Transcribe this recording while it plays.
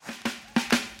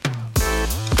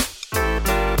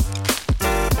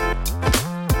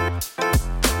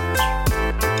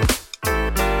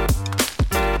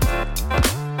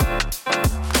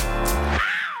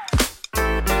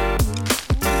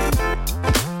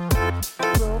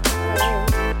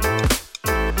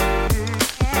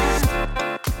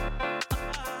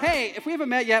If we haven't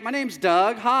met yet, my name's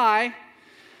Doug. Hi.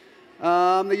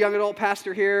 I'm the young adult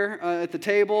pastor here at the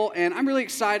table, and I'm really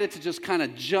excited to just kind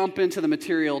of jump into the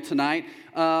material tonight.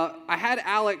 I had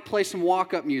Alec play some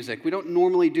walk-up music. We don't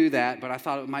normally do that, but I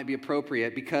thought it might be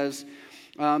appropriate because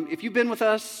if you've been with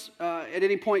us at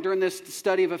any point during this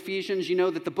study of Ephesians, you know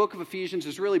that the book of Ephesians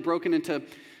is really broken into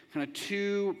kind of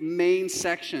two main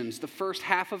sections. The first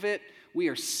half of it, we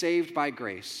are saved by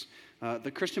grace.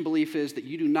 The Christian belief is that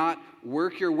you do not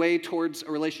work your way towards a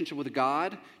relationship with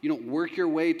God. You don't work your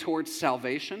way towards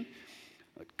salvation.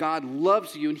 God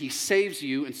loves you and He saves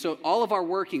you. And so all of our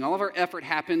working, all of our effort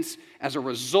happens as a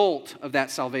result of that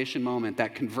salvation moment,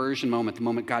 that conversion moment, the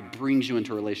moment God brings you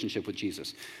into a relationship with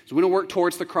Jesus. So we don't work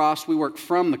towards the cross, we work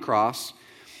from the cross.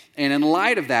 And in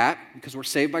light of that, because we're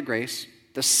saved by grace,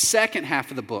 the second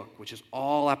half of the book, which is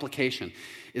all application,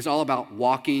 is all about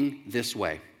walking this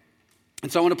way.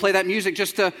 And so I want to play that music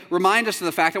just to remind us of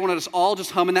the fact. I wanted us all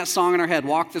just humming that song in our head,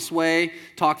 walk this way,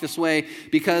 talk this way,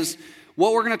 because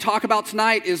what we're going to talk about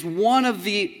tonight is one of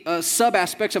the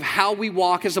sub-aspects of how we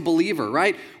walk as a believer,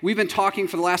 right? We've been talking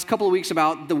for the last couple of weeks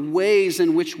about the ways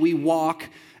in which we walk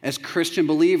as Christian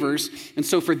believers. And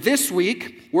so for this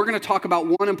week, we're going to talk about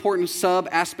one important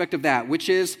sub-aspect of that, which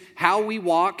is how we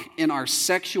walk in our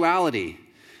sexuality.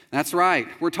 That's right.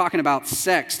 We're talking about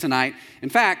sex tonight. In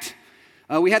fact,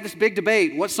 we had this big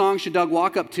debate, what song should Doug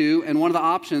walk up to? And one of the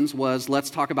options was Let's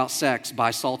Talk About Sex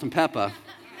by Salt and Peppa.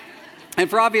 And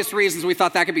for obvious reasons, we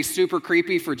thought that could be super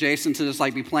creepy for Jason to just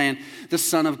like be playing the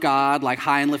Son of God, like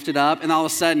high and lifted up. And all of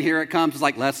a sudden, here it comes. It's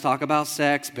like, let's talk about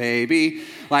sex, baby.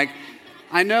 Like,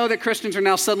 I know that Christians are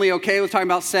now suddenly okay with talking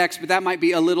about sex, but that might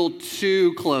be a little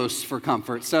too close for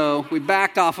comfort. So we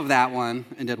backed off of that one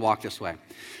and did Walk This Way.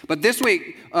 But this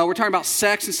week, we're talking about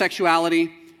sex and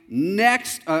sexuality.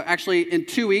 Next, actually in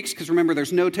 2 weeks, because remember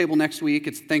there's no table next week,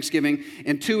 it's Thanksgiving.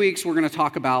 In 2 weeks, we're going to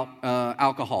talk about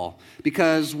alcohol.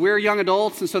 Because we're young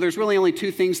adults, and so there's really only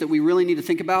two things that we really need to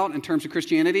think about in terms of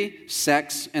Christianity,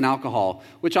 sex and alcohol,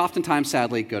 which oftentimes,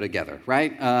 sadly, go together,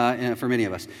 right, for many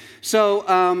of us. So,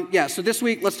 so this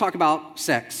week, let's talk about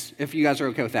sex, if you guys are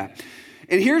okay with that.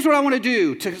 And here's what I want to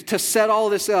do to set all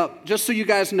this up, just so you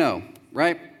guys know,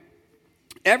 right?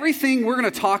 Everything we're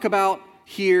going to talk about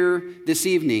here this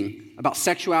evening about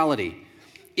sexuality,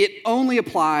 it only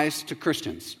applies to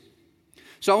Christians.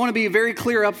 So I want to be very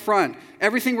clear up front.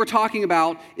 Everything we're talking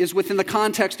about is within the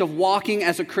context of walking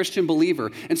as a Christian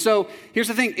believer. And so here's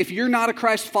the thing. If you're not a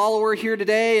Christ follower here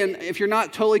today, and if you're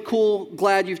not totally cool,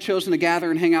 glad you've chosen to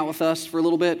gather and hang out with us for a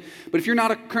little bit. But if you're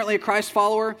not currently a Christ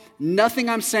follower, nothing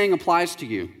I'm saying applies to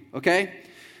you, okay?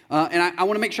 And I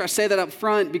want to make sure I say that up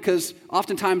front because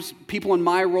oftentimes people in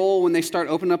my role, when they start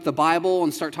opening up the Bible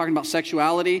and start talking about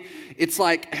sexuality, it's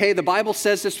like, hey, the Bible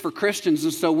says this for Christians,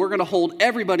 and so we're going to hold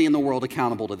everybody in the world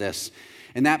accountable to this.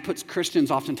 And that puts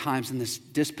Christians oftentimes in this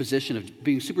disposition of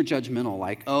being super judgmental,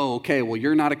 like, oh, okay, well,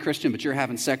 you're not a Christian, but you're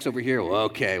having sex over here. Well,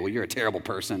 okay, well, you're a terrible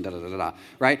person, da-da-da-da,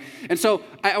 right? And so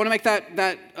I want to make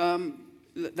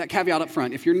that caveat up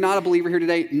front. If you're not a believer here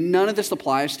today, none of this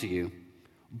applies to you.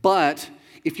 But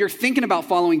if you're thinking about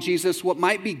following Jesus, what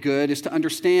might be good is to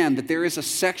understand that there is a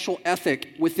sexual ethic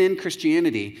within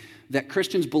Christianity that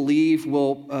Christians believe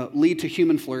will lead to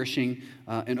human flourishing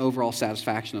and overall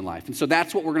satisfaction in life. And so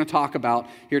that's what we're going to talk about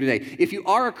here today. If you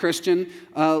are a Christian,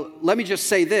 let me just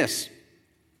say this.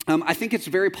 I think it's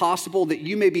very possible that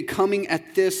you may be coming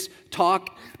at this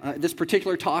talk, this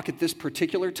particular talk at this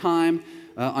particular time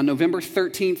on November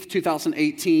 13th,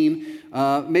 2018,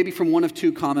 maybe from one of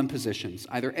two common positions.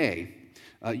 Either A,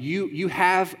 you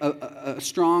have a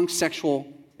strong sexual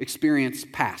experience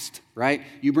past, right?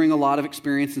 You bring a lot of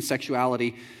experience in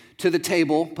sexuality to the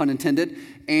table, pun intended,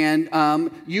 and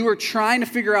you are trying to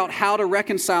figure out how to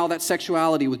reconcile that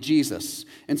sexuality with Jesus.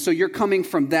 And so you're coming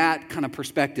from that kind of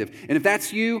perspective. And if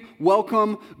that's you,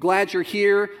 welcome, glad you're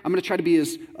here. I'm going to try to be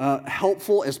as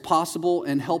helpful as possible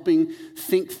in helping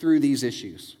think through these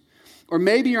issues. Or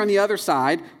maybe you're on the other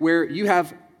side where you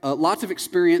have lots of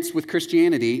experience with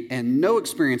Christianity and no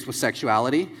experience with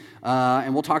sexuality,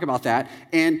 and we'll talk about that.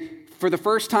 And for the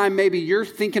first time, maybe you're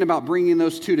thinking about bringing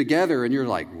those two together, and you're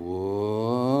like,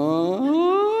 what?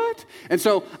 And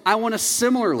so I want to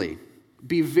similarly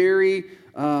be very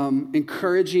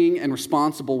encouraging and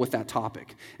responsible with that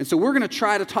topic. And so we're going to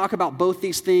try to talk about both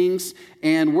these things,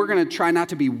 and we're going to try not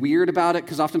to be weird about it,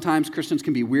 because oftentimes Christians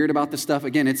can be weird about this stuff.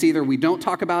 Again, it's either we don't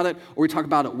talk about it or we talk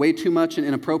about it way too much and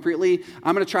inappropriately.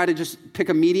 I'm going to try to just pick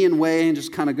a median way and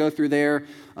just kind of go through there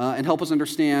and help us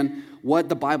understand what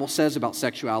the Bible says about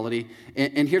sexuality.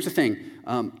 And here's the thing.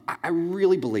 I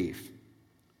really believe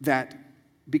that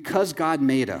because God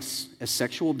made us as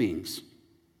sexual beings,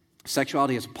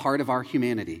 sexuality is part of our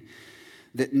humanity,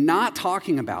 that not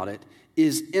talking about it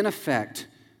is, in effect,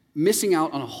 missing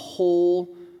out on a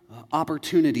whole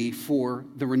opportunity for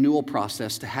the renewal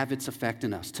process to have its effect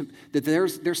in us. That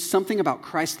there's something about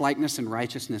Christ-likeness and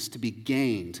righteousness to be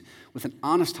gained with an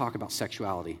honest talk about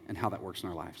sexuality and how that works in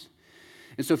our lives.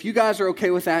 And so if you guys are okay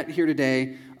with that here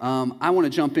today, I want to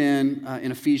jump in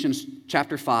Ephesians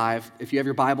chapter 5. If you have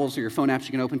your Bibles or your phone apps,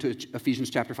 you can open to Ephesians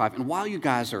chapter 5. And while you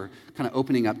guys are kind of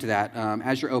opening up to that,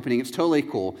 as you're opening, it's totally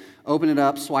cool. Open it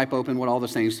up, swipe open, all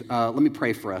those things. Let me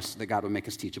pray for us that God would make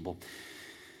us teachable.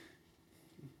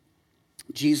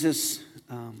 Jesus,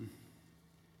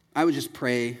 I would just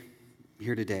pray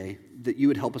here today that you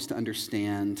would help us to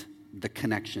understand the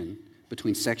connection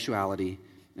between sexuality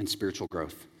and spiritual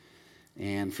growth.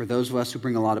 And for those of us who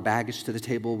bring a lot of baggage to the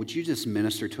table, would you just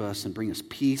minister to us and bring us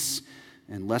peace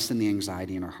and lessen the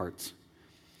anxiety in our hearts?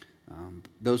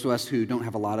 Those of us who don't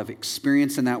have a lot of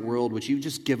experience in that world, would you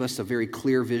just give us a very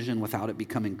clear vision without it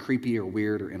becoming creepy or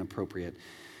weird or inappropriate?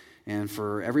 And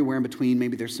for everywhere in between,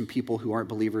 maybe there's some people who aren't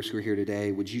believers who are here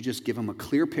today. Would you just give them a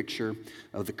clear picture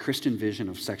of the Christian vision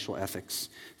of sexual ethics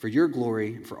for your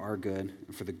glory, for our good,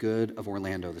 and for the good of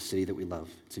Orlando, the city that we love?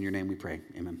 It's in your name we pray.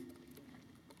 Amen.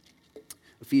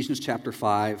 Ephesians chapter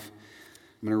 5.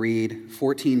 I'm going to read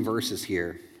 14 verses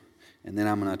here, and then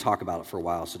I'm going to talk about it for a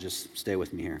while, so just stay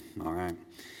with me here. All right.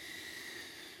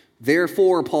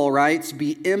 Therefore, Paul writes,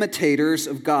 be imitators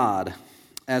of God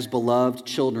as beloved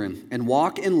children, and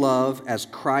walk in love as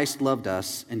Christ loved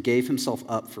us and gave himself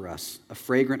up for us, a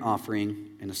fragrant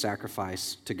offering and a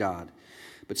sacrifice to God.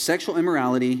 But sexual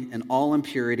immorality and all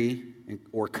impurity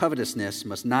or covetousness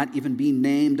must not even be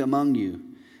named among you,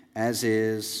 as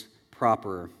is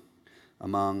proper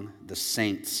among the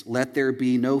saints. Let there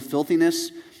be no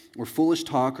filthiness or foolish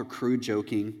talk or crude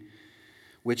joking,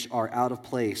 which are out of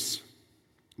place,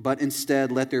 but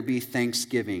instead let there be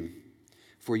thanksgiving.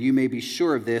 For you may be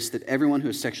sure of this, that everyone who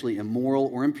is sexually immoral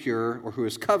or impure, or who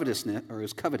is covetous,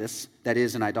 that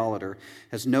is, an idolater,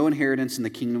 has no inheritance in the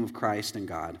kingdom of Christ and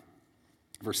God.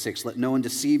 Verse 6, let no one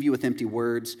deceive you with empty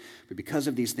words, for because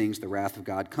of these things the wrath of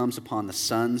God comes upon the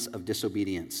sons of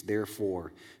disobedience.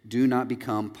 Therefore, do not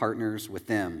become partners with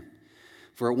them.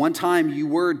 For at one time you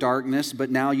were darkness,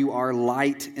 but now you are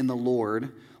light in the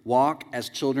Lord. Walk as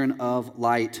children of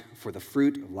light, for the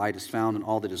fruit of light is found in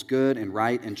all that is good and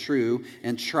right and true,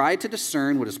 and try to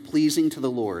discern what is pleasing to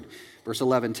the Lord. Verse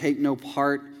 11, take no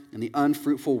part in the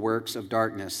unfruitful works of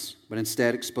darkness, but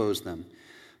instead expose them.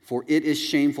 For it is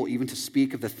shameful even to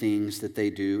speak of the things that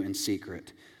they do in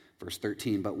secret. Verse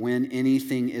 13, but when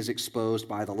anything is exposed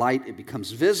by the light, it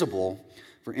becomes visible.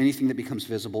 For anything that becomes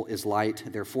visible is light.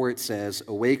 Therefore it says,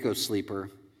 awake, O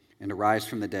sleeper, and arise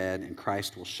from the dead, and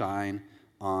Christ will shine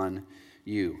on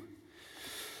you.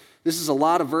 This is a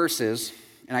lot of verses,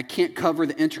 and I can't cover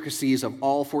the intricacies of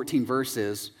all 14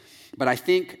 verses, but I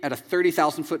think at a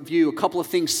 30,000-foot view, a couple of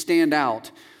things stand out.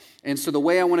 And so the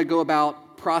way I want to go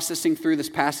about processing through this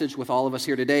passage with all of us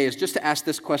here today is just to ask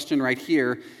this question right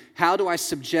here. How do I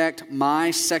subject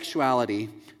my sexuality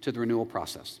to the renewal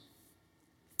process?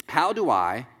 How do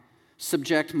I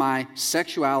subject my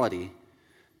sexuality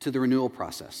to the renewal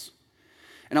process?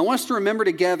 And I want us to remember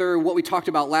together what we talked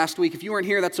about last week. If you weren't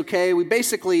here, that's okay. We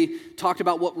basically talked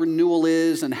about what renewal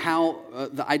is and how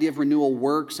the idea of renewal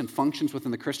works and functions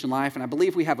within the Christian life. And I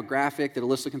believe we have a graphic that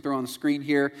Alyssa can throw on the screen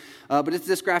here. But it's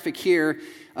this graphic here.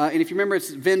 And if you remember,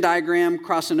 it's a Venn diagram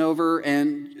crossing over.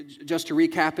 And just to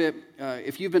recap it,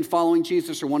 if you've been following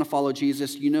Jesus or want to follow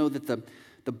Jesus, you know that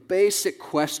the basic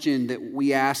question that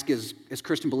we ask as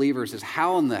Christian believers is,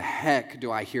 how in the heck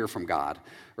do I hear from God,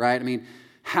 right? I mean,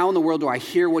 how in the world do I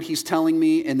hear what he's telling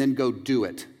me and then go do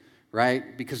it,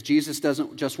 right? Because Jesus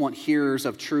doesn't just want hearers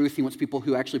of truth. He wants people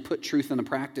who actually put truth into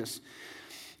practice.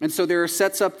 And so there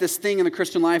sets up this thing in the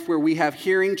Christian life where we have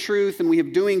hearing truth and we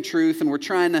have doing truth, and we're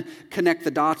trying to connect the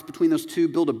dots between those two,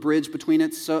 build a bridge between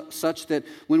it such that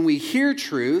when we hear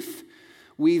truth,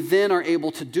 we then are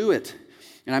able to do it.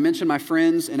 And I mentioned my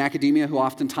friends in academia who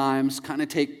oftentimes kind of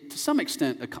take, to some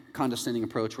extent, a condescending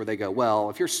approach where they go,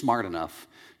 well, if you're smart enough,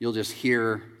 you'll just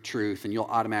hear truth and you'll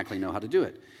automatically know how to do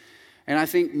it. And I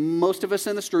think most of us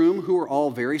in this room, who are all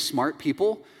very smart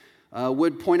people,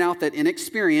 would point out that in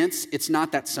experience, it's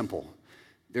not that simple.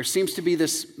 There seems to be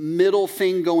this middle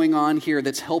thing going on here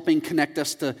that's helping connect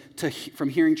us from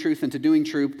hearing truth into doing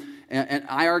truth. And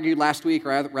I argued last week,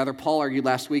 or rather Paul argued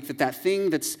last week, that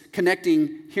thing that's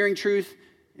connecting hearing truth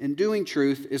and doing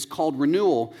truth is called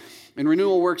renewal. And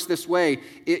renewal works this way.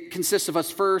 It consists of us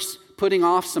first putting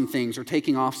off some things or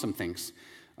taking off some things.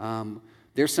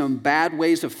 There's some bad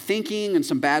ways of thinking and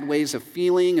some bad ways of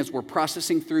feeling as we're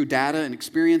processing through data and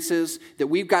experiences that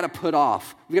we've got to put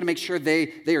off. We've got to make sure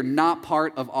they are not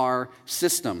part of our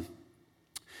system.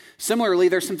 Similarly,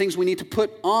 there's some things we need to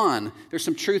put on. There's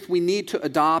some truth we need to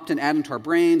adopt and add into our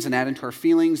brains and add into our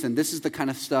feelings, and this is the kind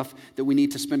of stuff that we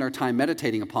need to spend our time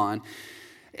meditating upon.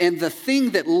 And the thing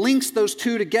that links those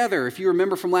two together, if you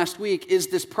remember from last week, is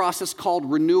this process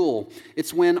called renewal.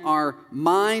 It's when our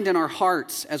mind and our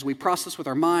hearts, as we process with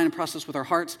our mind and process with our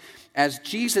hearts, as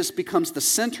Jesus becomes the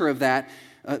center of that,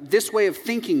 this way of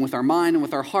thinking with our mind and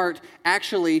with our heart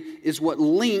actually is what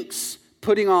links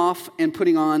putting off and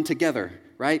putting on together,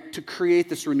 right? To create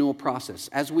this renewal process.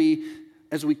 As we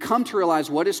come to realize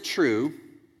what is true,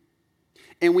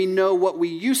 and we know what we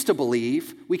used to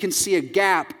believe, we can see a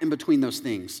gap in between those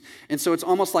things. And so it's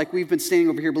almost like we've been standing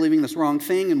over here believing this wrong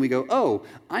thing, and we go, oh,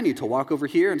 I need to walk over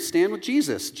here and stand with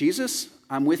Jesus. Jesus,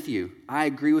 I'm with you. I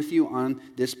agree with you on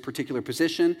this particular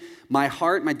position. My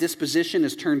heart, my disposition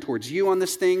is turned towards you on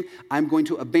this thing. I'm going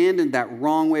to abandon that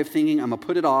wrong way of thinking. I'm going to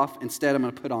put it off. Instead, I'm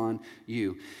going to put on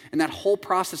you. And that whole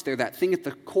process there, that thing at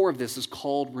the core of this is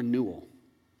called renewal.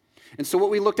 And so what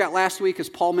we looked at last week, as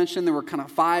Paul mentioned, there were kind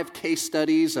of 5 case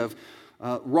studies of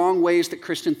wrong ways that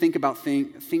Christians think about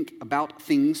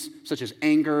things, such as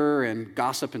anger and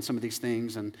gossip and some of these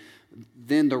things, and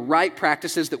then the right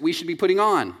practices that we should be putting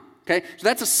on. Okay, so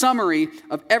that's a summary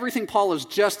of everything Paul has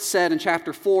just said in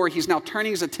chapter 4. He's now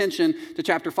turning his attention to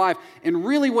chapter 5, and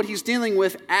really what he's dealing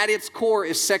with at its core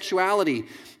is sexuality.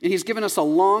 And he's given us a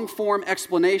long-form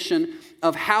explanation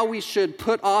of how we should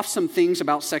put off some things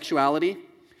about sexuality,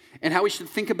 and how we should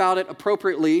think about it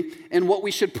appropriately, and what we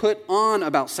should put on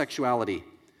about sexuality.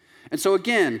 And so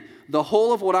again, the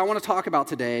whole of what I want to talk about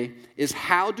today is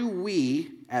how do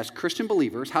we, as Christian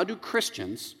believers, how do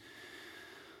Christians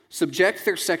subject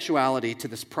their sexuality to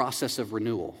this process of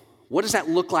renewal? What does that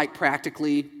look like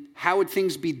practically? How would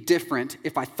things be different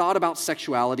if I thought about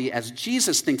sexuality as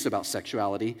Jesus thinks about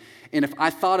sexuality, and if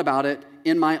I thought about it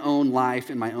in my own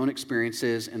life, in my own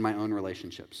experiences, in my own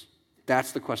relationships?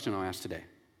 That's the question I'll ask today.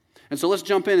 And so let's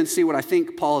jump in and see what I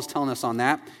think Paul is telling us on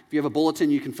that. If you have a bulletin,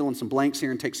 you can fill in some blanks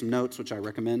here and take some notes, which I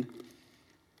recommend,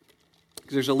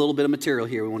 because there's a little bit of material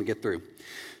here we want to get through.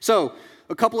 So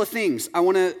a couple of things. I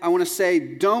want to say,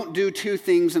 don't do 2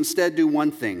 things, instead do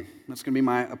one thing. That's going to be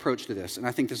my approach to this, and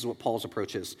I think this is what Paul's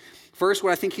approach is. First,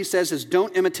 what I think he says is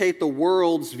don't imitate the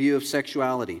world's view of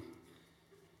sexuality.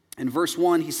 In verse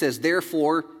 1, he says,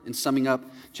 therefore, in summing up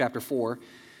chapter 4,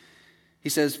 he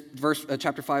says,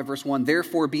 chapter 5, verse 1,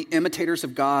 therefore be imitators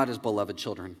of God as beloved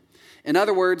children. In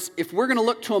other words, if we're going to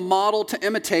look to a model to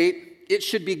imitate, it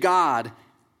should be God,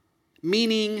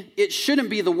 meaning it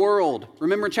shouldn't be the world.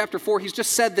 Remember in chapter 4, he's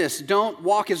just said this, don't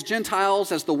walk as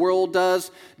Gentiles as the world does.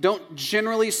 Don't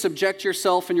generally subject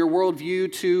yourself and your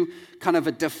worldview to kind of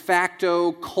a de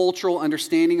facto cultural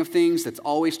understanding of things that's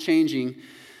always changing.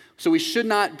 So we should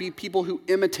not be people who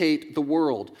imitate the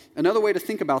world. Another way to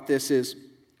think about this is,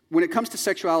 when it comes to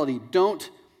sexuality, don't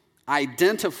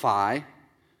identify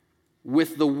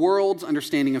with the world's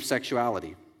understanding of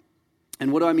sexuality.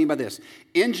 And what do I mean by this?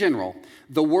 In general,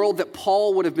 the world that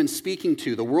Paul would have been speaking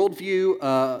to, the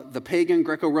worldview, the pagan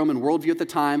Greco-Roman worldview at the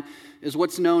time, is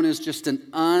what's known as just an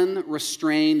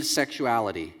unrestrained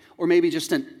sexuality, or maybe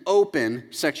just an open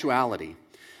sexuality.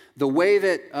 The way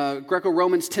that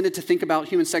Greco-Romans tended to think about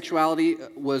human sexuality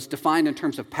was defined in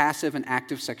terms of passive and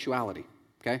active sexuality.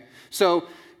 Okay, so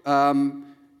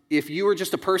if you were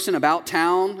just a person about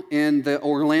town in the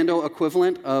Orlando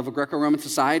equivalent of a Greco-Roman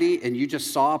society and you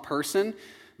just saw a person,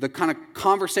 the kind of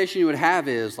conversation you would have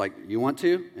is like, you want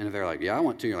to? And if they're like, yeah, I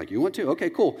want to. You're like, you want to?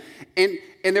 Okay, cool. And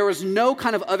there was no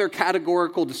kind of other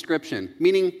categorical description,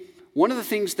 meaning one of the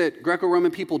things that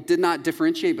Greco-Roman people did not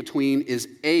differentiate between is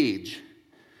age.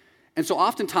 And so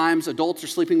oftentimes adults are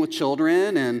sleeping with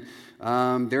children,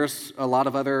 and there's a lot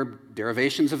of other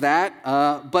derivations of that.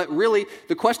 But really,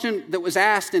 the question that was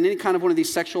asked in any kind of one of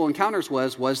these sexual encounters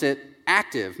was it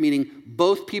active, meaning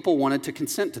both people wanted to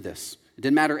consent to this. It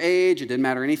didn't matter age, it didn't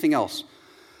matter anything else.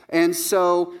 And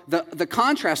so the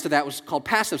contrast to that was called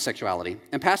passive sexuality.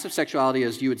 And passive sexuality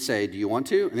is you would say, do you want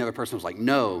to? And the other person was like,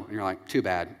 no. And you're like, too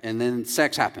bad. And then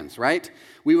sex happens, right?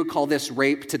 We would call this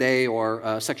rape today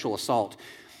or sexual assault.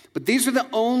 But these are the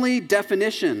only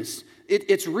definitions.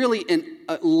 It's really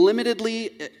a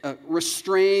limitedly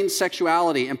restrained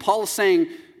sexuality. And Paul is saying,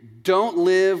 don't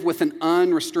live with an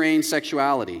unrestrained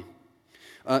sexuality.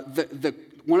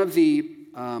 One of the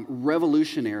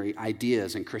revolutionary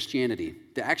ideas in Christianity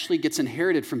that actually gets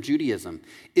inherited from Judaism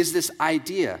is this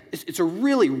idea. It's a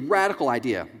really radical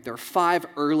idea. There are 5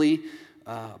 early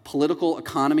political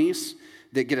economies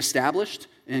that get established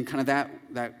in kind of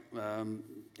that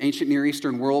ancient Near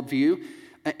Eastern worldview.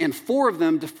 And 4 of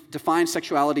them define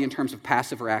sexuality in terms of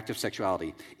passive or active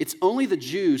sexuality. It's only the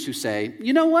Jews who say,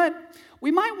 you know what? We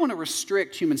might want to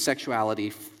restrict human sexuality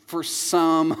for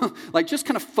some, like just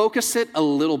kind of focus it a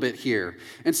little bit here.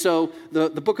 And so the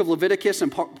book of Leviticus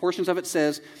and portions of it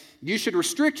says, you should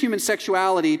restrict human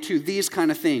sexuality to these kind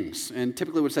of things. And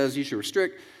typically what it says, you should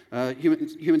restrict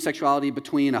human sexuality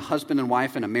between a husband and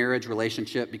wife in a marriage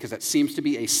relationship because that seems to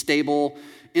be a stable,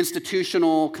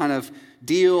 institutional kind of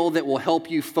deal that will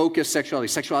help you focus sexuality.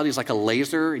 Sexuality is like a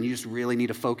laser, and you just really need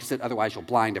to focus it, otherwise you'll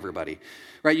blind everybody.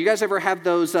 Right? You guys ever have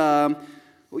those,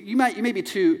 you may be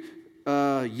too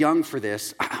young for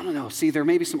this. I don't know. See, there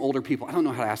may be some older people. I don't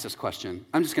know how to ask this question.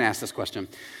 I'm just going to ask this question.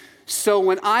 So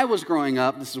when I was growing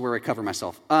up, this is where I cover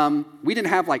myself, we didn't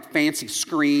have like fancy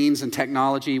screens and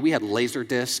technology. We had laser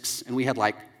discs, and we had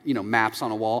like, maps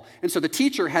on a wall. And so the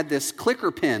teacher had this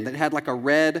clicker pen that had like a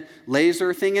red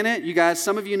laser thing in it. You guys,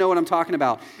 some of you know what I'm talking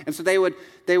about. And so they would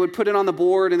put it on the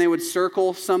board, and they would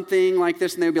circle something like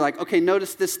this, and they would be like, okay,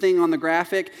 notice this thing on the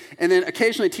graphic. And then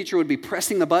occasionally a teacher would be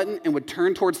pressing the button and would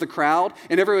turn towards the crowd,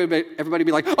 and everybody would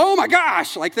be like, oh my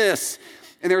gosh, like this.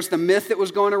 And there's the myth that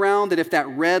was going around that if that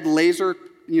red laser,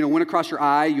 went across your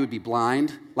eye, you would be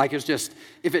blind. Like it's just,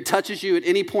 if it touches you at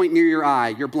any point near your eye,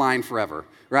 you're blind forever,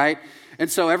 right? And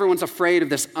so everyone's afraid of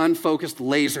this unfocused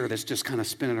laser that's just kind of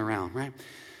spinning around, right?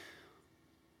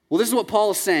 Well, this is what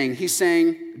Paul is saying. He's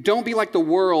saying, don't be like the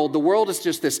world. The world is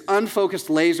just this unfocused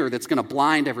laser that's going to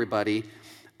blind everybody.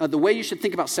 The way you should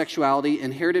think about sexuality,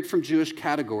 inherited from Jewish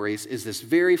categories, is this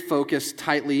very focused,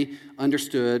 tightly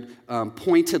understood,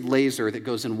 pointed laser that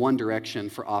goes in one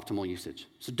direction for optimal usage.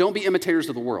 So don't be imitators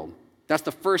of the world. That's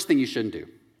the first thing you shouldn't do.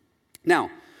 Now,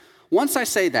 once I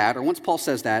say that, or once Paul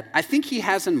says that, I think he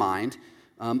has in mind,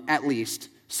 at least,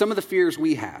 some of the fears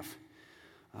we have.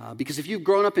 Because if you've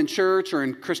grown up in church or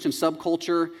in Christian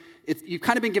subculture, you've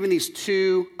kind of been given these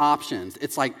 2 options.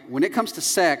 It's like, when it comes to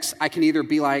sex, I can either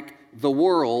be like the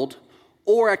world,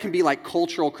 or I can be like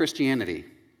cultural Christianity.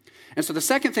 And so the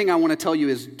second thing I want to tell you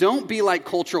is, don't be like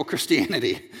cultural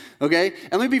Christianity, okay?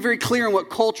 And let me be very clear on what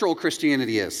cultural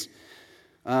Christianity is.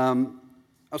 I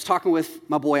was talking with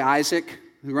my boy Isaac,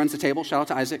 who runs the table. Shout out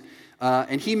to Isaac.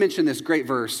 And he mentioned this great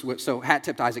verse. So hat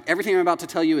tip to Isaac. Everything I'm about to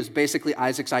tell you is basically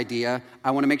Isaac's idea.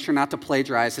 I want to make sure not to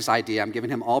plagiarize this idea. I'm giving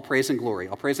him all praise and glory.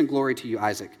 All praise and glory to you,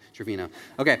 Isaac Trevino.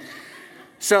 Okay.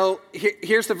 So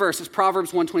here's the verse. It's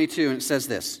Proverbs 1:22, and it says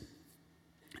this.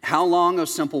 How long, O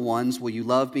simple ones, will you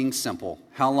love being simple?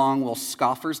 How long will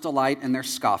scoffers delight in their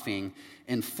scoffing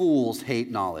and fools hate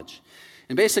knowledge?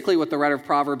 And basically what the writer of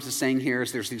Proverbs is saying here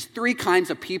is there's these 3 kinds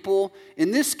of people,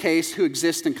 in this case, who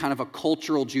exist in kind of a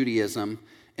cultural Judaism,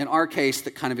 in our case,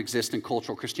 that kind of exist in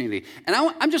cultural Christianity. And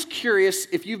I'm just curious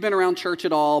if you've been around church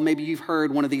at all, maybe you've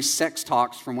heard one of these sex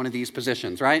talks from one of these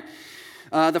positions, right?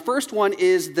 The first one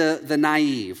is the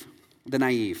naive,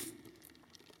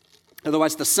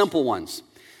 otherwise the simple ones.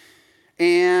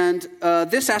 And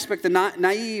this aspect, the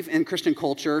naive in Christian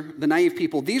culture, the naive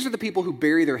people, these are the people who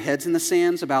bury their heads in the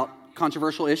sands about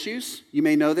controversial issues. You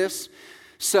may know this.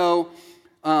 So,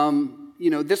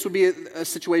 this would be a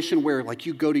situation where, like,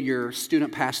 you go to your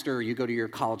student pastor, or you go to your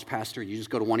college pastor, you just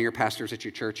go to one of your pastors at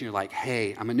your church, and you're like,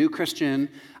 hey, I'm a new Christian.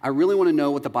 I really want to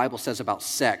know what the Bible says about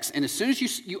sex. And as soon as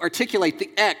you articulate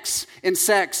the X in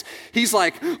sex, he's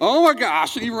like, oh my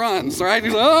gosh, and he runs, right?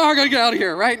 He's like, oh, I got to get out of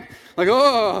here, right? Like,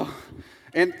 oh.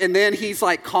 And then he's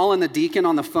like calling the deacon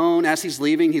on the phone as he's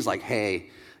leaving. He's like, hey,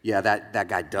 yeah, that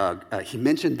guy Doug, he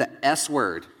mentioned the S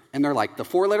word. And they're like, the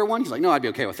 4-letter one? He's like, no, I'd be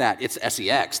okay with that. It's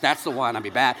SEX. That's the one. I'd be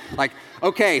bad. Like,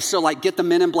 okay, so like get the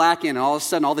men in black in, and all of a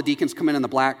sudden all the deacons come in the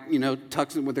black,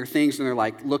 tucks in with their things, and they're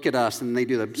like, look at us. And they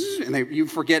do the bzz, and you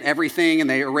forget everything, and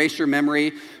they erase your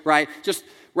memory, right?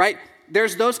 Right?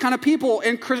 There's those kind of people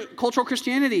in cultural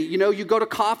Christianity. You go to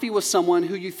coffee with someone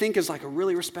who you think is like a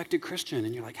really respected Christian,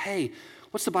 and you're like, hey,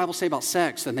 what's the Bible say about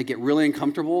sex? And they get really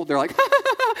uncomfortable. They're like,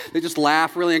 they just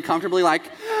laugh really uncomfortably, like,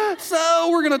 so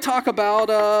we're going to talk about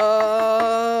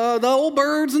the old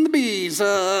birds and the bees.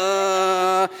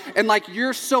 And like,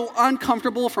 you're so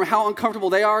uncomfortable from how uncomfortable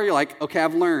they are. You're like, okay,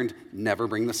 I've learned, never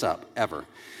bring this up, ever.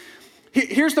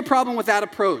 Here's the problem with that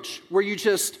approach, where you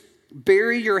just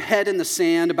bury your head in the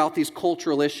sand about these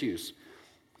cultural issues,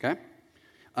 okay?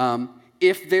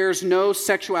 If there's no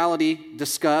sexuality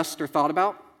discussed or thought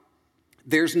about,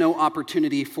 there's no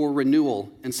opportunity for renewal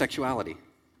in sexuality.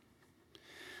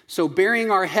 So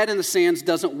burying our head in the sands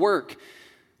doesn't work.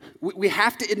 We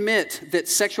have to admit that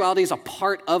sexuality is a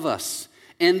part of us.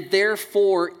 And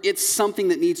therefore, it's something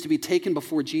that needs to be taken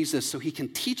before Jesus so he can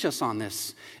teach us on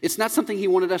this. It's not something he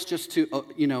wanted us just to,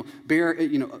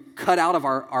 cut out of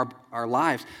our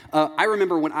lives. I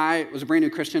remember when I was a brand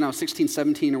new Christian, I was 16,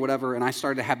 17 or whatever, and I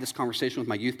started to have this conversation with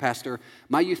my youth pastor.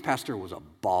 My youth pastor was a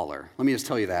baller. Let me just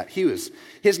tell you that.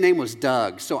 His name was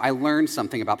Doug, so I learned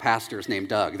something about pastors named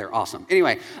Doug. They're awesome.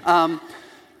 Anyway,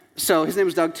 so his name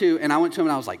was Doug too, and I went to him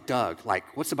and I was like, Doug,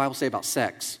 what's the Bible say about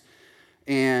sex?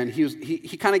 And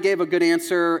he kind of gave a good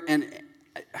answer, and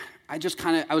I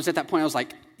was at that point, I was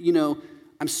like,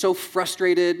 I'm so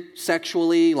frustrated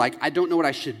sexually, I don't know what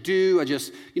I should do.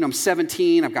 I'm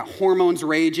 17, I've got hormones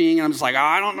raging, and I'm just like,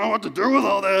 I don't know what to do with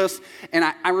all this. And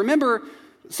I remember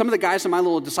some of the guys in my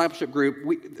little discipleship group,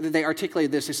 they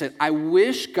articulated this. They said, I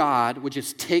wish God would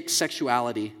just take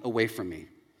sexuality away from me.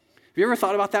 Have you ever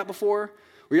thought about that before?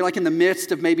 Where you're in the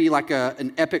midst of maybe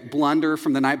an epic blunder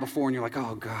from the night before, and you're like,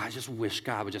 oh God, I just wish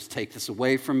God would just take this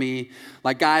away from me.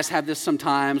 Guys have this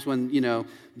sometimes when,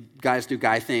 guys do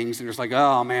guy things, and they're just like,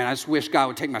 oh man, I just wish God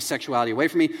would take my sexuality away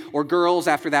from me. Or girls,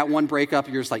 after that one breakup,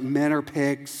 you're just like, men are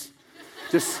pigs.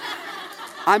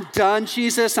 I'm done,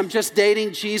 Jesus. I'm just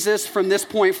dating Jesus from this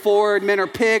point forward. Men are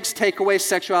pigs, take away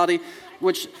sexuality.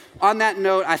 Which, on that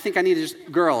note, I think I need to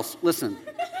girls, listen.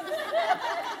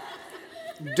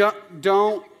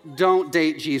 Don't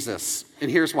date Jesus. And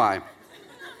here's why.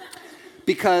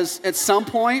 Because at some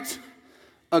point,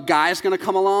 a guy's going to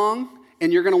come along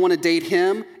and you're going to want to date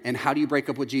him. And how do you break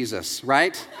up with Jesus,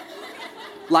 right?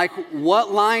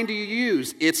 What line do you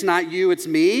use? It's not you, it's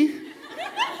me.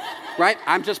 Right?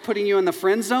 I'm just putting you in the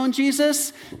friend zone,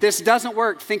 Jesus. This doesn't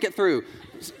work. Think it through.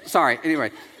 Sorry. Anyway.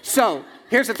 So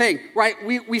here's the thing, right?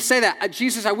 We say that.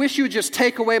 Jesus, I wish you would just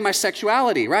take away my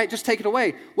sexuality, right? Just take it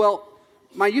away. Well,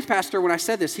 my youth pastor, when I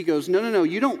said this, he goes, no,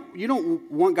 you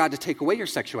don't want God to take away your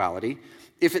sexuality.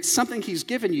 If it's something he's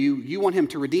given you, you want him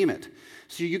to redeem it.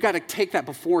 So you got to take that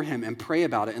before him and pray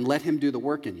about it and let him do the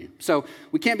work in you. So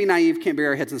we can't be naive, can't bury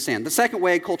our heads in the sand. The second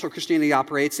way cultural Christianity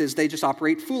operates is they just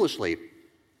operate foolishly.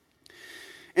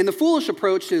 And the foolish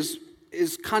approach is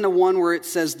kind of one where it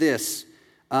says this,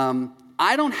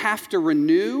 I don't have to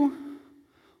renew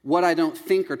what I don't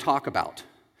think or talk about.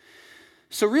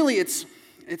 So really it's,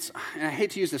 and I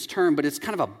hate to use this term, but it's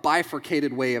kind of a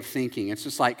bifurcated way of thinking. It's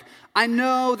just I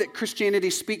know that Christianity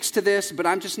speaks to this, but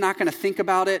I'm just not going to think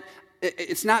about it.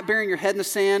 It's not burying your head in the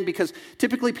sand, because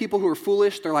typically people who are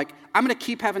foolish, they're like, I'm going to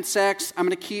keep having sex, I'm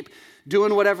going to keep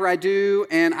doing whatever I do,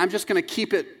 and I'm just going to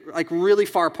keep it really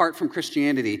far apart from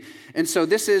Christianity. And so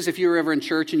this is, if you were ever in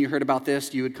church and you heard about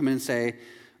this, you would come in and say,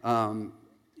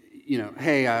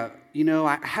 hey,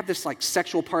 I have this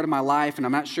sexual part of my life and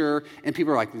I'm not sure. And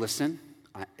people are like, listen,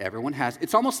 everyone has.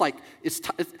 It's almost like it's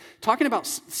talking about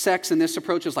sex in this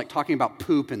approach is like talking about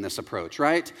poop in this approach,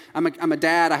 right? I'm a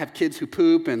dad. I have kids who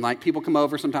poop, and people come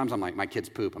over sometimes. I'm like, my kids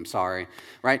poop. I'm sorry,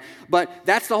 right? But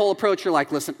that's the whole approach. You're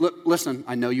like, listen.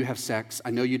 I know you have sex.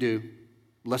 I know you do.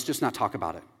 Let's just not talk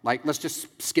about it. Let's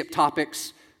just skip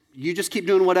topics. You just keep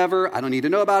doing whatever. I don't need to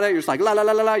know about it. You're just like, la, la,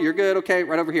 la, la, la, you're good, okay,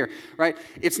 right over here, right?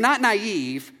 It's not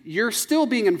naive. You're still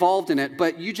being involved in it,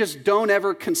 but you just don't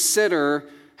ever consider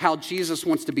how Jesus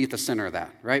wants to be at the center of that,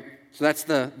 right? So that's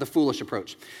the foolish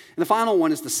approach. And the final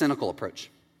one is the cynical approach.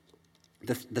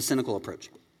 The cynical approach.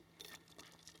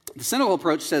 The cynical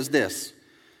approach says this.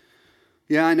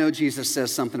 Yeah, I know Jesus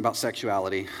says something about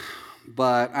sexuality,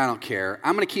 but I don't care.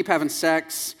 I'm going to keep having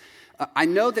sex. I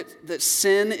know that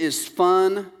sin is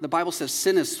fun. The Bible says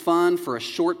sin is fun for a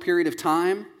short period of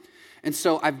time. And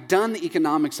so I've done the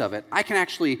economics of it. I can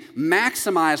actually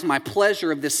maximize my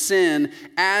pleasure of this sin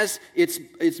as it's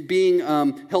being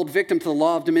held victim to the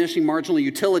law of diminishing marginal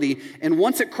utility. And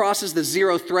once it crosses the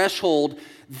zero threshold,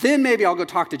 then maybe I'll go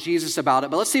talk to Jesus about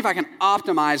it. But let's see if I can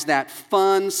optimize that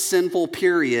fun, sinful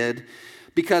period,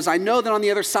 because I know that on the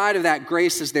other side of that,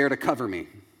 grace is there to cover me,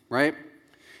 right?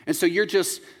 And so you're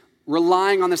just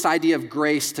relying on this idea of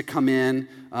grace to come in.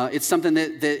 It's something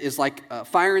that is like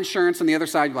fire insurance. On the other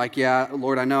side, you're like, yeah,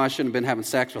 Lord, I know I shouldn't have been having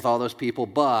sex with all those people,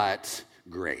 but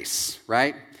grace,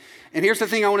 right? And here's the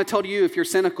thing I want to tell you if you're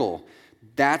cynical.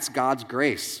 That's God's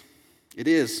grace. It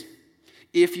is.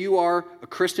 If you are a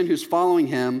Christian who's following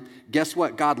him, guess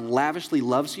what? God lavishly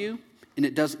loves you, and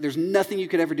there's nothing you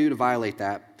could ever do to violate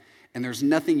that, and there's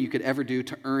nothing you could ever do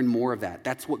to earn more of that.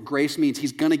 That's what grace means.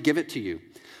 He's going to give it to you.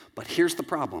 But here's the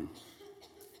problem.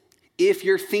 If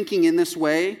you're thinking in this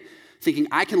way, thinking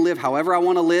I can live however I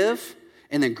want to live,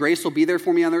 and then grace will be there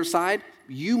for me on the other side,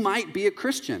 you might be a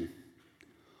Christian.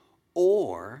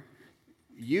 Or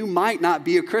you might not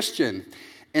be a Christian.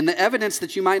 And the evidence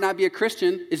that you might not be a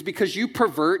Christian is because you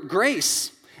pervert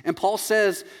grace. And Paul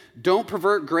says, don't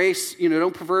pervert grace,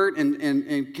 don't pervert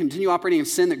and continue operating in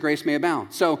sin that grace may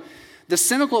abound. So the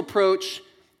cynical approach,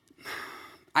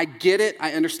 I get it,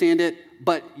 I understand it,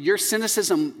 but your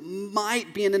cynicism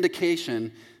might be an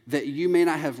indication that you may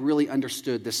not have really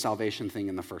understood this salvation thing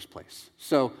in the first place.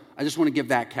 So I just want to give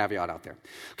that caveat out there.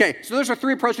 Okay, so those are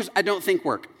 3 approaches I don't think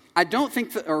work. I don't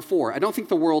think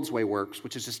the world's way works,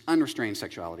 which is just unrestrained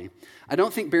sexuality. I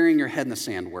don't think burying your head in the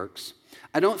sand works.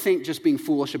 I don't think just being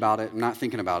foolish about it and not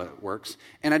thinking about it works.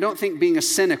 And I don't think being a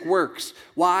cynic works.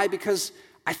 Why? Because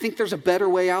I think there's a better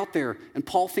way out there, and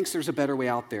Paul thinks there's a better way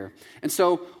out there. And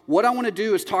so what I want to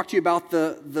do is talk to you about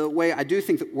the way I do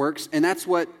think that works, and that's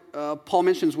what Paul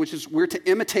mentions, which is we're to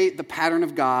imitate the pattern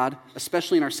of God,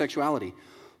 especially in our sexuality.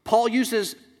 Paul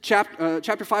uses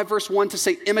chapter 5, verse 1 to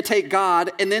say imitate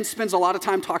God, and then spends a lot of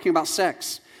time talking about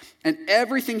sex. And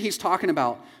everything he's talking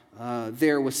about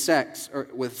there with sex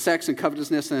and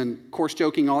covetousness and coarse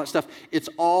joking, all that stuff, it's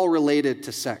all related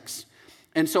to sex.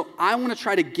 And so I want to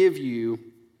try to give you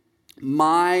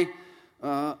my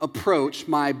approach,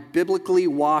 my biblically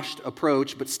washed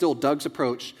approach, but still Doug's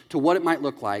approach to what it might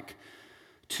look like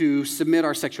to submit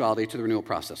our sexuality to the renewal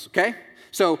process, okay?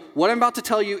 So what I'm about to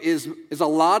tell you is a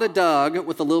lot of Doug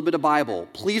with a little bit of Bible.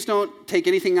 Please don't take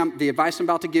anything, the advice I'm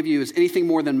about to give you is anything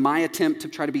more than my attempt to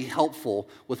try to be helpful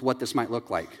with what this might look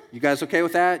like. You guys okay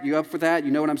with that? You up for that?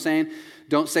 You know what I'm saying?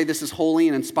 Don't say this is holy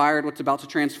and inspired, what's about to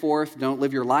transforth. Don't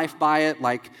live your life by it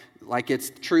like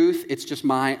it's truth. It's just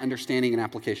my understanding and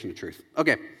application of truth.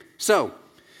 Okay, so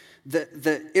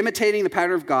the imitating the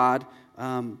pattern of God,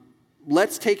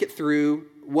 let's take it through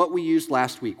what we used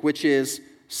last week, which is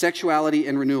sexuality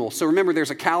and renewal. So remember,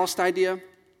 there's a calloused idea,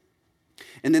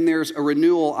 and then there's a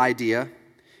renewal idea,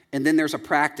 and then there's a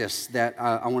practice that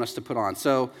I want us to put on.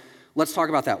 So let's talk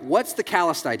about that. What's the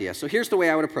calloused idea? So here's the way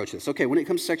I would approach this. Okay, when it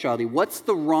comes to sexuality, what's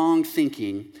the wrong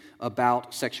thinking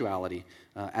about sexuality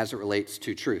as it relates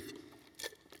to truth?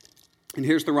 And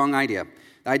here's the wrong idea.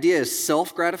 The idea is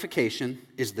self-gratification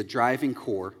is the driving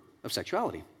core of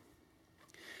sexuality.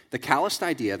 The calloused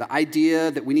idea, the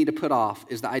idea that we need to put off,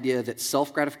 is the idea that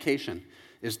self-gratification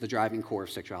is the driving core of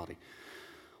sexuality.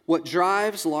 What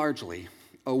drives largely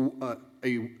a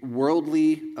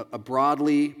worldly, a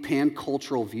broadly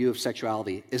pan-cultural view of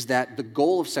sexuality is that the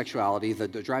goal of sexuality, the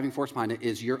driving force behind it,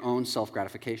 is your own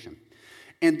self-gratification.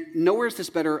 And nowhere is this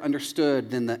better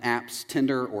understood than the apps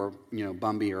Tinder or,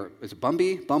 Bumby, or is it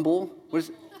Bumby? Bumble? What is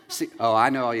it? See, oh, I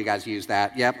know all you guys use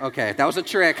that. Yep, okay, that was a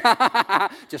trick.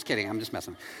 Just kidding, I'm just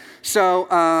messing. So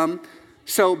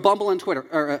Bumble and Twitter,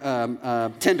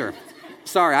 or Tinder.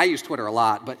 Sorry, I use Twitter a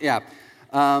lot, but yeah.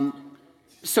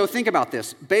 So think about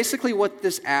this. Basically what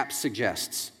this app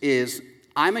suggests is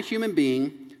I'm a human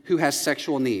being who has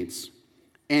sexual needs,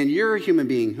 and you're a human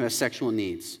being who has sexual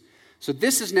needs. So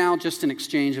this is now just an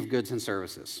exchange of goods and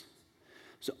services.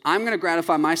 So I'm going to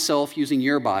gratify myself using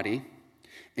your body,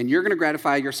 and you're going to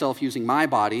gratify yourself using my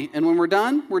body, and when we're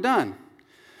done, we're done.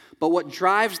 But what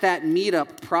drives that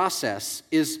meetup process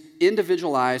is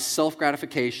individualized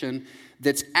self-gratification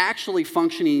that's actually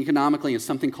functioning economically in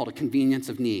something called a convenience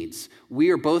of needs. We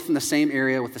are both in the same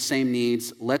area with the same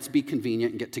needs. Let's be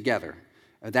convenient and get together.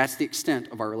 That's the extent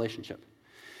of our relationship.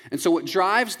 And so what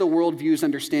drives the worldview's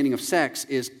understanding of sex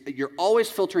is you're always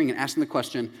filtering and asking the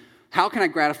question, how can I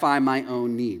gratify my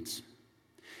own needs?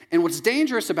 And what's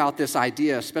dangerous about this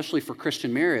idea, especially for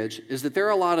Christian marriage, is that there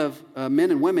are a lot of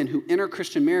men and women who enter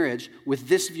Christian marriage with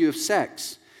this view of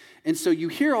sex. And so you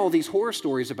hear all these horror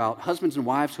stories about husbands and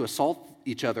wives who assault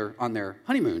each other on their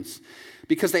honeymoons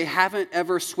because they haven't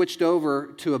ever switched over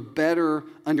to a better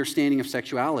understanding of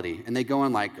sexuality. And they go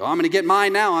on like, oh, I'm going to get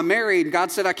mine now. I'm married.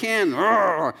 God said I can.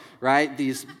 Right?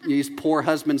 These poor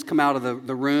husbands come out of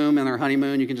the room in their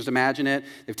honeymoon. You can just imagine it.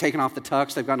 They've taken off the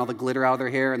tux. They've gotten all the glitter out of their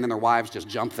hair. And then their wives just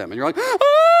jump them. And you're like,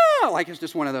 ah! Like it's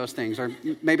just one of those things. Or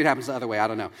maybe it happens the other way. I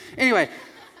don't know. Anyway.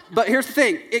 But here's the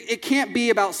thing. It can't be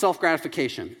about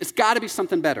self-gratification. It's got to be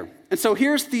something better. And so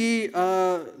here's the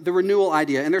renewal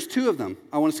idea. And there's 2 of them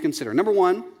I want us to consider. Number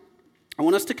 1, I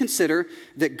want us to consider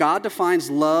that God defines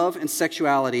love and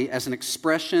sexuality as an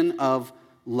expression of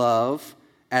love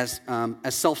as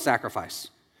self-sacrifice.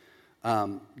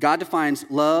 God defines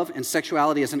love and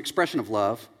sexuality as an expression of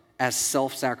love as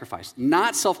self-sacrifice.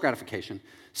 Not self-gratification,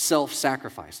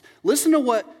 self-sacrifice. Listen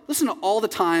to all the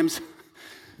times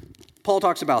Paul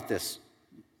talks about this.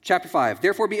 Chapter 5,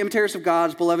 therefore be imitators of God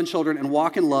as beloved children and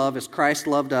walk in love as Christ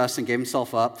loved us and gave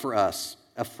himself up for us,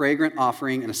 a fragrant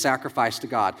offering and a sacrifice to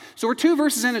God. So we're 2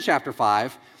 verses into chapter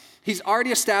 5. He's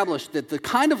already established that the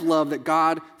kind of love that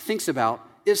God thinks about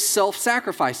is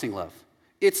self-sacrificing love.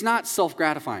 It's not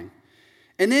self-gratifying.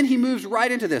 And then he moves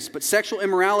right into this. But sexual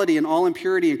immorality and all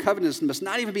impurity and covetousness must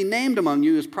not even be named among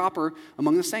you as proper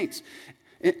among the saints.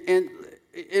 And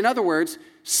in other words,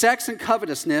 sex and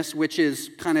covetousness, which is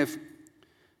kind of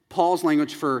Paul's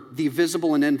language for the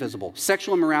visible and invisible.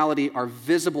 Sexual immorality are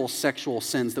visible sexual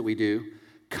sins that we do.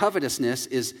 Covetousness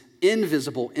is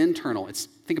invisible, internal.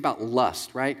 Think about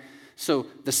lust, right? So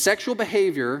the sexual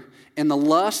behavior and the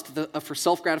lust for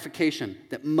self-gratification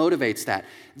that motivates that.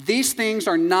 These things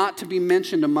are not to be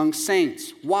mentioned among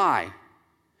saints. Why?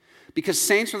 Because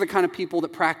saints are the kind of people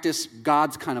that practice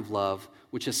God's kind of love,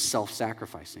 which is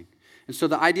self-sacrificing. And so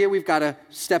the idea we've got to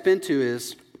step into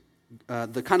is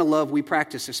the kind of love we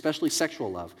practice, especially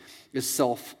sexual love, is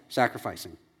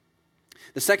self-sacrificing.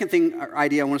 The second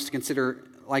idea I want us to consider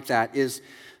like that is,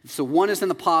 so one is in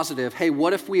the positive, hey,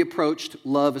 what if we approached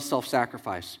love as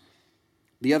self-sacrifice?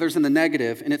 The other's in the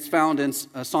negative, and it's found in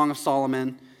Song of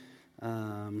Solomon,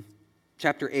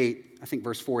 chapter 8, I think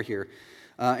verse 4 here.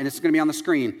 And it's going to be on the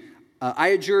screen. I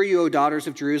adjure you, O daughters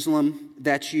of Jerusalem,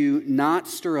 that you not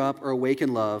stir up or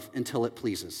awaken love until it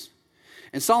pleases.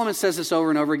 And Solomon says this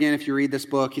over and over again. If you read this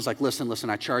book, he's like, listen,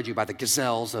 I charge you by the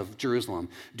gazelles of Jerusalem.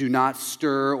 Do not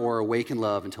stir or awaken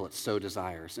love until it so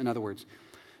desires. In other words,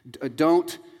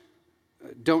 don't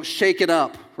shake it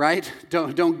up, right?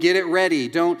 Don't get it ready.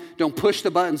 Don't push the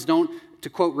buttons. To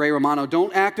quote Ray Romano,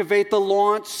 don't activate the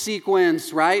launch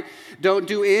sequence, right? Don't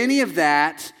do any of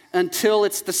that until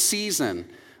it's the season,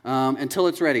 until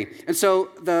it's ready. And so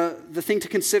the thing to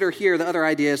consider here, the other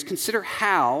idea is consider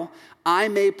how I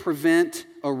may prevent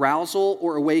arousal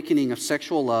or awakening of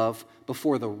sexual love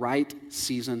before the right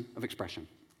season of expression.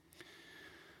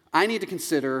 I need to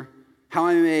consider how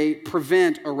I may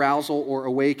prevent arousal or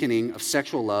awakening of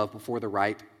sexual love before the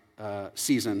right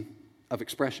season of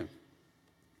expression.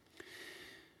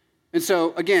 And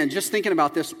so, again, just thinking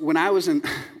about this, when I was in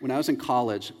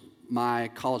college, my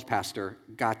college pastor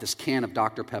got this can of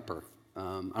Dr. Pepper. I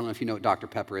don't know if you know what Dr.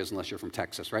 Pepper is unless you're from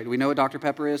Texas, right? Do we know what Dr.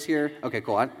 Pepper is here? Okay,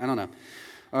 cool. I don't know.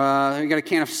 You got a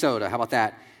can of soda. How about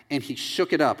that? And he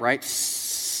shook it up, right?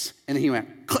 And then he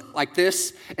went click like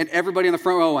this, and everybody in the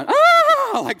front row went,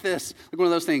 ah, like this, like one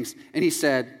of those things. And he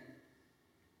said,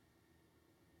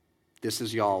 this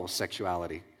is y'all's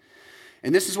sexuality.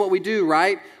 And this is what we do,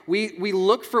 right? We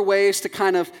look for ways to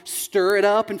kind of stir it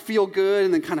up and feel good,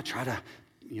 and then kind of try to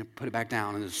put it back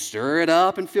down, and then stir it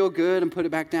up and feel good and put it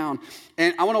back down.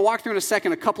 And I want to walk through in a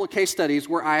second a couple of case studies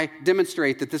where I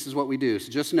demonstrate that this is what we do. So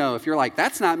just know, if you're like,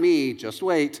 that's not me, just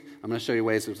wait. I'm going to show you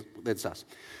ways that it's us.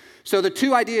 So the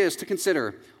two ideas to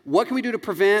consider: what can we do to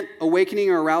prevent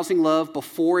awakening or arousing love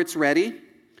before it's ready?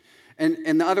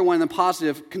 And the other one, the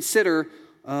positive, consider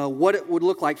what it would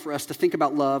look like for us to think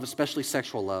about love, especially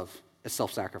sexual love, as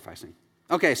self-sacrificing.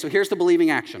 Okay, so here's the believing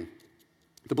action.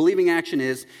 The believing action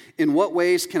is, in what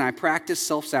ways can I practice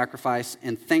self-sacrifice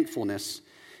and thankfulness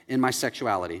in my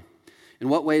sexuality? In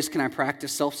what ways can I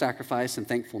practice self-sacrifice and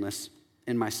thankfulness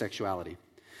in my sexuality?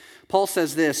 Paul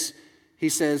says this. He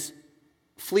says,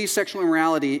 flee sexual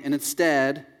immorality and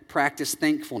instead practice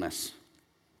thankfulness.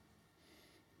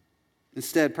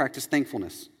 Instead, practice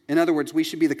thankfulness. In other words, we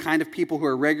should be the kind of people who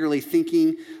are regularly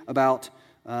thinking about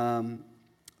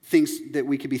things that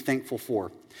we could be thankful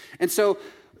for. And so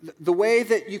the way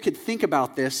that you could think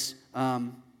about this,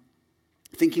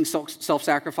 thinking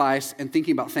self-sacrifice and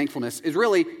thinking about thankfulness, is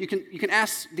really, you can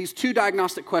ask these two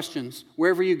diagnostic questions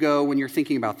wherever you go when you're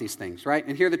thinking about these things, right?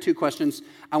 And here are the two questions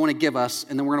I want to give us,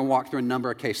 and then we're going to walk through a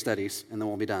number of case studies, and then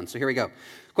we'll be done. So here we go.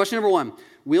 Question number one: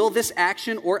 will this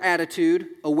action or attitude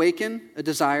awaken a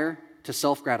desire to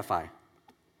self-gratify?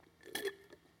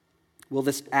 Will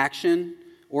this action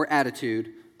or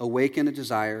attitude awaken a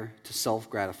desire to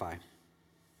self-gratify?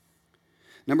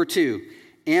 Number two,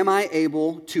 am I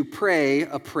able to pray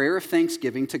a prayer of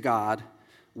thanksgiving to God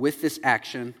with this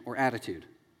action or attitude?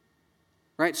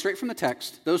 Right, straight from the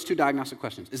text, those two diagnostic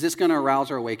questions. Is this going to arouse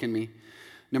or awaken me?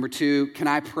 Number two, can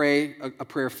I pray a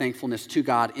prayer of thankfulness to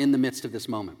God in the midst of this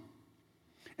moment?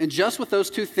 And just with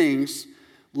those two things,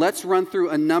 let's run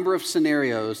through a number of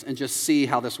scenarios and just see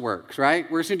how this works, right?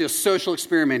 We're just going to do a social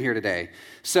experiment here today.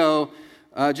 So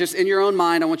just in your own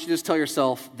mind, I want you to just tell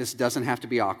yourself, this doesn't have to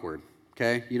be awkward.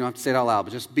 Okay? You don't have to say it out loud,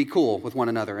 but just be cool with one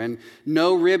another. And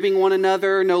no ribbing one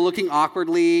another, no looking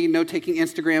awkwardly, no taking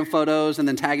Instagram photos and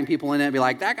then tagging people in it and be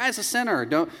like, that guy's a sinner.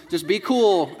 Just be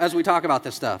cool as we talk about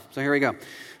this stuff. So here we go.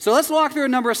 So let's walk through a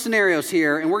number of scenarios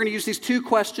here, and we're going to use these two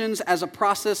questions as a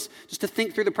process just to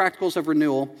think through the practicals of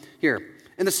renewal here.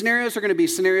 And the scenarios are going to be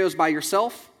scenarios by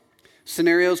yourself,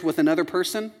 scenarios with another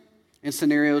person, and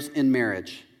scenarios in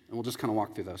marriage. And we'll just kind of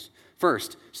walk through those.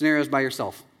 First, scenarios by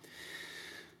yourself.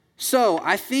 So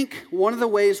I think one of the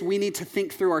ways we need to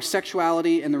think through our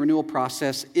sexuality and the renewal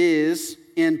process is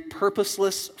in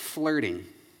purposeless flirting.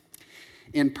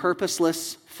 In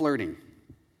purposeless flirting.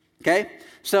 Okay?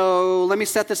 So let me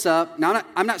set this up. Now,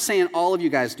 I'm not saying all of you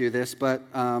guys do this, but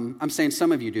I'm saying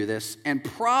some of you do this. And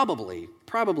probably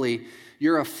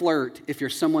you're a flirt if you're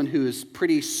someone who is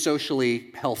pretty socially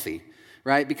healthy,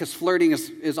 right? Because flirting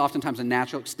is oftentimes a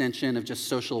natural extension of just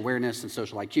social awareness and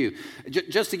social IQ.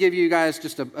 Just to give you guys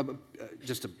just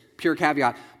a pure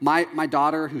caveat, my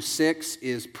daughter, who's 6,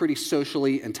 is pretty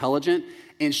socially intelligent,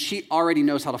 and she already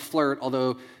knows how to flirt,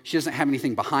 although she doesn't have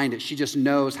anything behind it. She just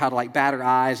knows how to bat her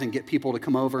eyes and get people to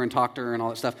come over and talk to her and all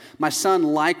that stuff. My son,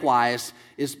 likewise,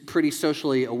 is pretty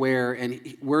socially aware,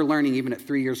 and we're learning even at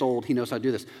 3 years old, he knows how to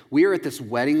do this. We were at this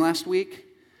wedding last week,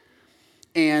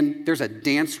 and there's a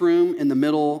dance room in the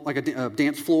middle, like a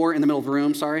dance floor in the middle of the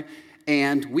room,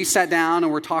 and we sat down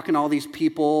and we're talking to all these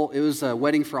people. It was a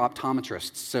wedding for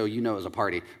optometrists, so you know it was a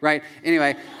party, right?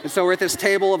 Anyway, and so we're at this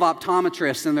table of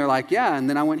optometrists, and they're like, yeah, and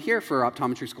then I went here for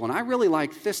optometry school, and I really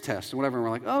like this test and whatever, and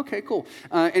we're like, oh, okay, cool.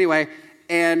 Anyway,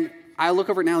 and I look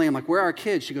over at Natalie, I'm like, where are our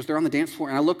kids? She goes, they're on the dance floor,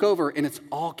 and I look over, and it's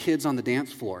all kids on the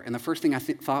dance floor, and the first thing I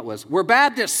thought was, we're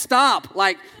Baptists, stop!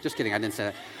 Just kidding, I didn't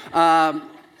say that.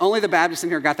 Only the Baptists in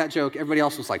here got that joke. Everybody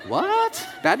else was like, what?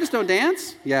 Baptists don't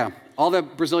dance? Yeah. All the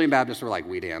Brazilian Baptists were like,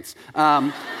 we dance.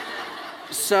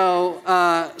 So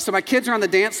my kids are on the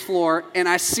dance floor, and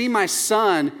I see my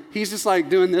son. He's just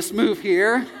doing this move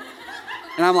here.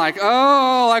 And I'm like,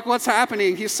 oh, what's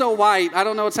happening? He's so white. I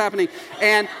don't know what's happening.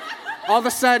 And all of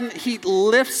a sudden, he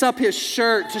lifts up his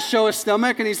shirt to show his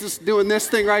stomach, and he's just doing this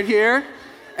thing right here.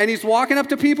 And he's walking up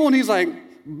to people, and he's like,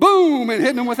 boom, and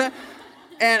hitting them with that.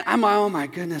 And I'm like, oh my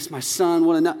goodness, my son,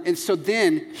 what a nut. And so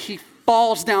then he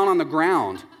falls down on the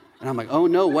ground. And I'm like, oh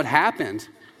no, what happened?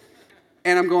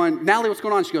 And I'm going, Natalie, what's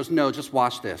going on? She goes, no, just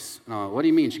watch this. And I'm like, what do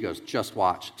you mean? She goes, just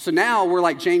watch. So now we're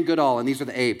like Jane Goodall, and these are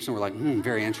the apes. And we're like,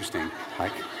 very interesting.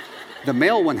 The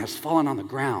male one has fallen on the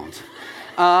ground.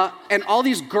 And all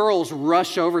these girls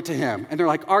rush over to him, and they're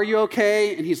like, are you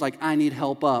okay? And he's like, I need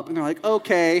help up. And they're like,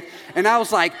 okay. And I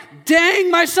was like,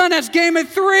 dang, my son has game at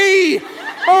 3.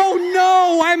 Oh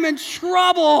no, I'm in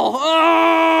trouble.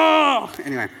 Oh.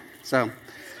 Anyway,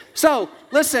 so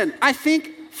listen, I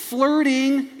think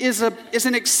flirting is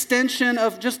an extension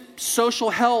of just social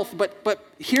health, but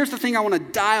here's the thing I want to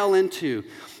dial into.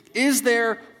 Is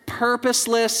there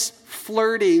purposeless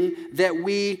flirting that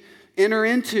we enter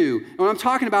into? And what I'm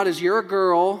talking about is you're a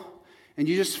girl and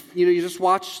you just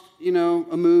watched,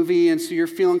 a movie, and so you're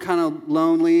feeling kind of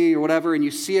lonely or whatever, and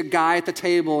you see a guy at the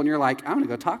table and you're like, I'm going to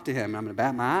go talk to him. I'm going to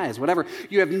bat my eyes, whatever.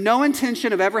 You have no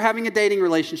intention of ever having a dating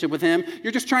relationship with him.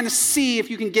 You're just trying to see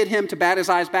if you can get him to bat his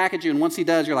eyes back at you, and once he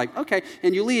does, you're like, okay,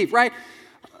 and you leave, right?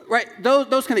 Right,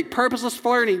 those kind of purposeless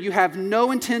flirting, you have no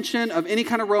intention of any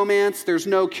kind of romance. There's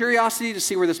no curiosity to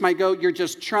see where this might go. You're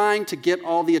just trying to get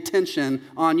all the attention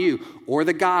on you, or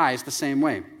the guys the same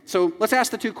way. So let's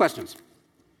ask the 2 questions.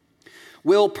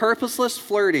 Will purposeless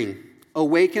flirting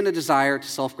awaken a desire to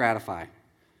self-gratify?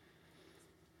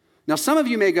 Now, some of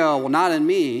you may go, well, not in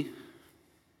me,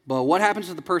 but what happens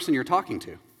to the person you're talking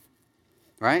to,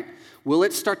 right? Will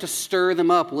it start to stir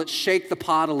them up? Will it shake the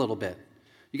pot a little bit?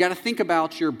 You got to think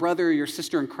about your brother or your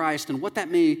sister in Christ and what that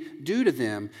may do to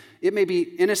them. It may be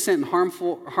innocent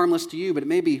and harmless to you, but it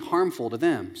may be harmful to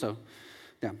them. So,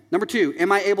 yeah. Number 2,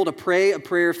 am I able to pray a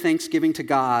prayer of thanksgiving to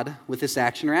God with this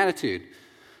action or attitude?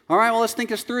 All right, well, let's think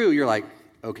this through. You're like,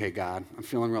 okay, God, I'm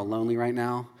feeling real lonely right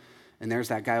now, and there's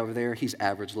that guy over there. He's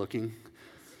average looking.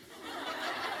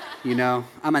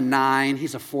 I'm a 9.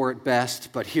 He's a 4 at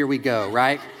best, but here we go,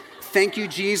 right? Thank you,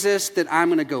 Jesus, that I'm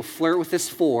going to go flirt with this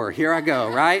 4. Here I go,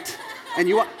 right? And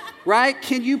right?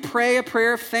 Can you pray a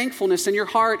prayer of thankfulness in your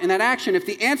heart in that action? If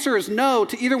the answer is no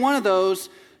to either one of those,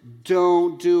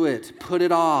 don't do it. Put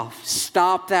it off.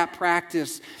 Stop that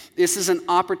practice. This is an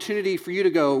opportunity for you to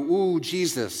go, ooh,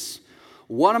 Jesus,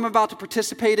 what I'm about to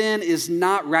participate in is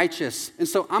not righteous. And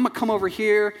so I'm going to come over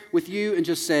here with you and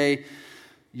just say,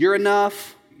 you're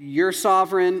enough. You're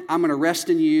sovereign. I'm going to rest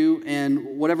in you,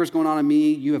 and whatever's going on in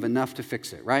me, you have enough to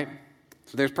fix it, right?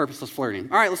 So there's purposeless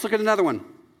flirting. All right, let's look at another one.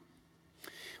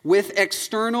 With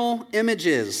external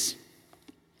images.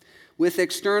 With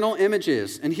external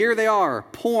images. And here they are: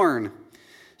 porn,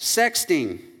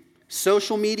 sexting,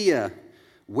 social media,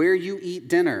 where you eat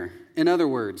dinner. In other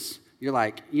words, you're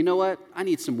like, you know what? I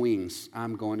need some wings.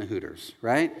 I'm going to Hooters,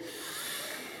 right?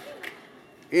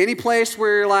 Any place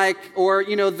where you're like, or,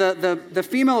 the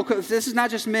female, this is not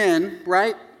just men,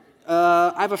 right?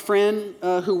 I have a friend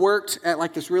who worked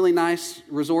at this really nice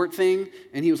resort thing,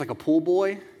 and he was like a pool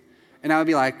boy. And I would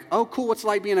be like, oh, cool, what's it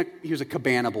like being he was a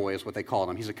cabana boy is what they called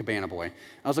him. He's a cabana boy.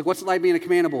 I was like, what's it like being a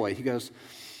cabana boy? He goes,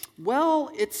 well,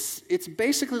 it's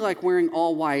basically like wearing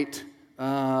all white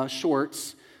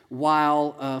shorts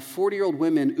while 40-year-old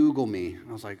women oogle me.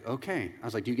 I was like, okay. I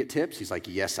was like, do you get tips? He's like,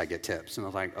 yes, I get tips. And I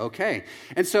was like, okay.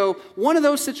 And so one of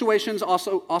those situations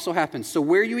also happens. So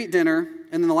where you eat dinner,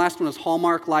 and then the last one is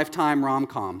Hallmark Lifetime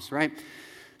rom-coms, right?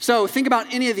 So think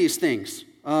about any of these things.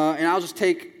 And I'll just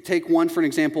take one for an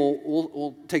example.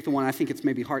 We'll take the one I think it's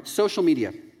maybe hard. Social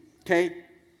media, okay?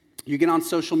 You get on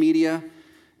social media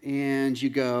and you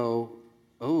go,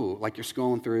 oh, like you're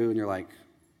scrolling through and you're like,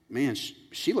 man,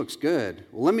 she looks good.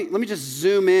 Well, let me just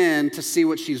zoom in to see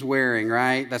what she's wearing,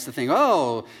 right? That's the thing.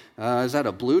 Oh, is that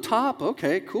a blue top?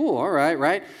 Okay, cool. All right,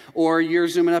 right? Or you're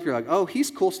zooming up. You're like, oh,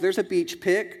 he's cool. So there's a beach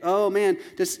pic. Oh man,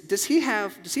 does he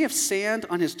have sand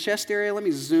on his chest area? Let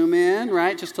me zoom in,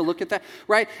 right, just to look at that,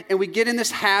 right? And we get in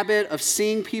this habit of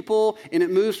seeing people, and it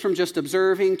moves from just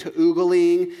observing to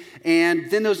oogling, and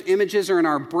then those images are in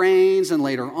our brains. And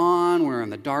later on, we're in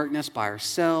the darkness by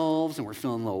ourselves, and we're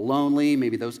feeling a little lonely.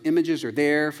 Maybe those images are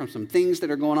there from some things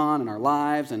that are going on in our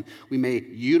lives, and we may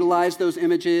utilize those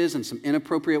images in some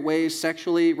inappropriate ways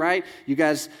sexually, right? You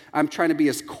guys, I'm trying to be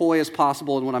as coy as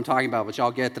possible in what I'm talking about, but y'all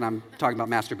get that I'm talking about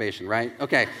masturbation, right?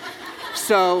 Okay.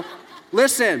 So,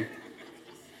 listen.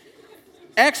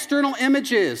 External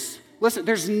images. Listen,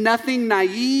 there's nothing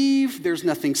naive, there's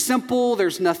nothing simple,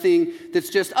 there's nothing that's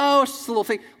just, oh, it's just a little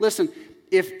thing. Listen,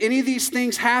 if any of these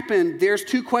things happen, there's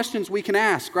two questions we can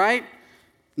ask, right?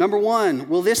 Number one,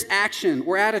 will this action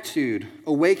or attitude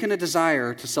awaken a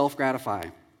desire to self-gratify?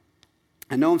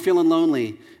 I know I'm feeling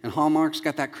lonely, and Hallmark's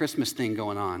got that Christmas thing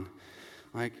going on.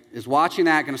 Like, is watching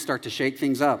that going to start to shake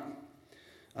things up?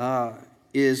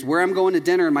 Is where I'm going to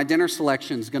dinner and my dinner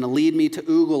selections going to lead me to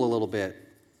oogle a little bit?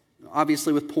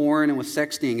 Obviously with porn and with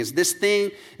sexting. Is this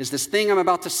thing I'm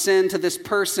about to send to this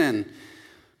person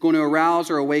going to arouse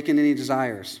or awaken any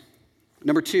desires?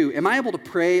 Number two, am I able to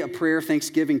pray a prayer of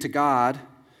thanksgiving to God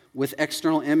with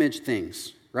external image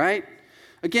things, right?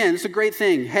 Again, it's a great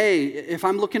thing. Hey, if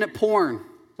I'm looking at porn,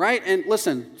 right? And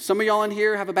listen, some of y'all in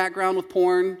here have a background with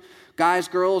porn, guys,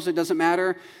 girls, it doesn't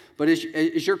matter. But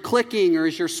as you're clicking or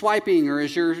as you're swiping or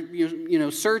as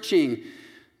you're searching,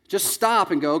 just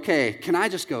stop and go, okay, can I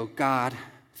just go, God,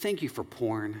 thank you for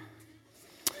porn.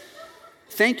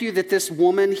 Thank you that this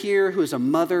woman here who is a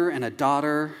mother and a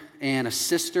daughter and a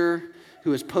sister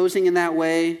who is posing in that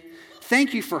way,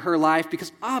 thank you for her life,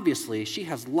 because obviously she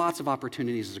has lots of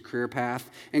opportunities as a career path.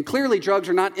 And clearly drugs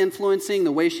are not influencing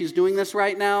the way she's doing this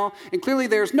right now. And clearly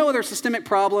there's no other systemic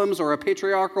problems or a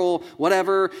patriarchal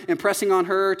whatever impressing on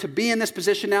her to be in this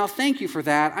position now. Thank you for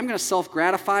that. I'm going to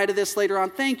self-gratify to this later on.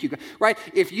 Thank you. Right?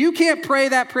 If you can't pray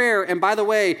that prayer, and by the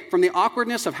way, from the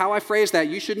awkwardness of how I phrase that,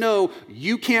 you should know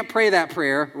you can't pray that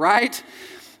prayer, right?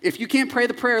 If you can't pray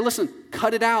the prayer, listen,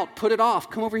 cut it out, put it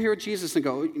off. Come over here with Jesus and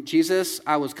go, Jesus,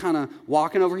 I was kind of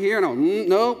walking over here and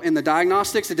nope, in the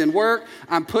diagnostics, it didn't work.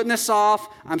 I'm putting this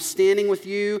off. I'm standing with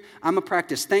you. I'm going to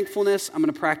practice thankfulness. I'm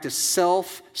going to practice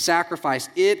self-sacrifice.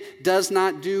 It does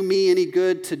not do me any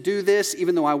good to do this,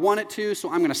 even though I want it to,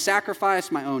 so I'm going to sacrifice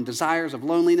my own desires of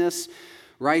loneliness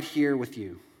right here with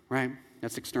you, right?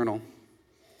 That's external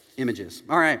images.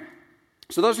 All right.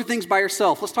 So those are things by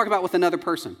yourself. Let's talk about with another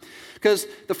person. Because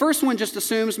the first one just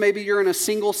assumes maybe you're in a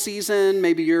single season,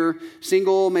 maybe you're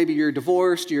single, maybe you're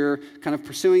divorced, you're kind of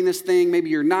pursuing this thing, maybe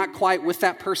you're not quite with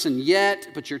that person yet,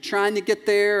 but you're trying to get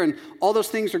there, and all those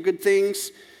things are good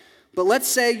things. But let's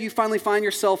say you finally find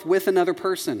yourself with another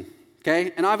person,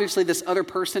 okay? And obviously this other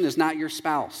person is not your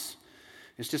spouse.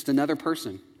 It's just another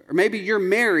person. Or maybe you're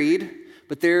married,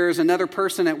 but there's another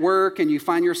person at work, and you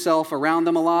find yourself around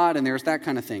them a lot, and there's that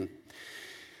kind of thing.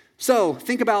 So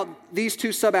think about these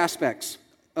two sub-aspects.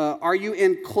 Are you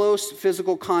in close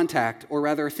physical contact, or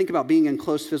rather think about being in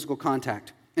close physical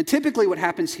contact? And typically what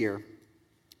happens here,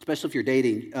 especially if you're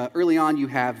dating, early on you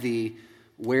have the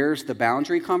where's the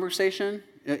boundary conversation.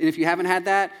 And if you haven't had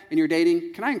that and you're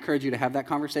dating, can I encourage you to have that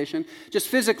conversation? Just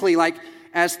physically, like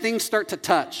as things start to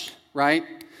touch, right?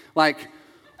 Like,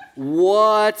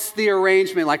 what's the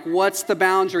arrangement? Like, what's the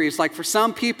boundaries? Like, for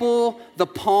some people, the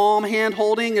palm hand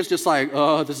holding is just like,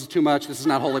 oh, this is too much. This is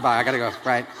not holy by. I got to go,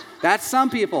 right? That's some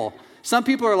people. Some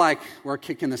people are like, we're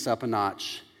kicking this up a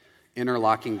notch.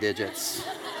 Interlocking digits.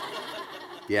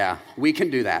 Yeah, we can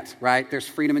do that, right? There's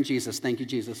freedom in Jesus. Thank you,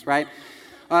 Jesus, right?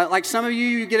 Like some of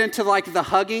you get into like the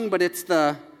hugging, but it's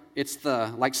the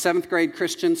like 7th grade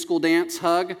Christian school dance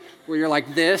hug where you're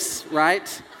like this,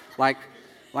 right? Like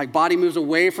body moves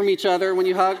away from each other when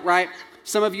you hug, right?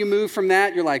 Some of you move from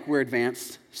that, you're like, we're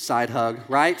advanced, side hug,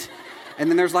 right? And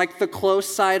then there's like the close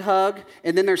side hug,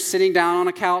 and then there's sitting down on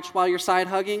a couch while you're side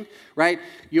hugging, right?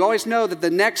 You always know that the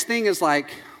next thing is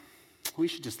like, we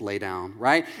should just lay down,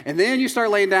 right? And then you start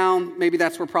laying down, maybe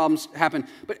that's where problems happen.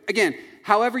 But again,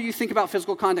 however you think about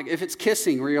physical contact, if it's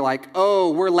kissing, where you're like,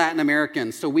 oh, we're Latin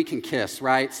Americans, so we can kiss,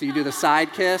 right? So you do the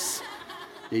side kiss.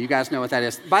 Yeah, you guys know what that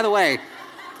is. By the way,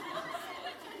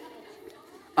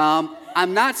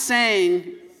 I'm not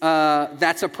saying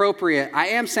that's appropriate. I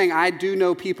am saying I do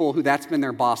know people who that's been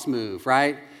their boss move,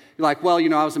 right? You're like, well,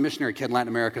 I was a missionary kid in Latin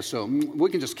America, so we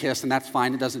can just kiss and that's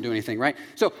fine. It doesn't do anything, right?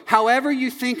 So however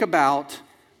you think about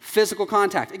physical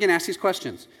contact, again, ask these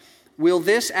questions. Will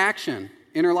this action,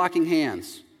 interlocking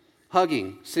hands,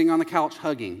 hugging, sitting on the couch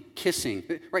hugging, kissing,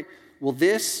 right? Will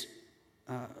this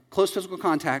close physical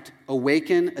contact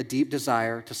awaken a deep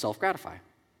desire to self-gratify?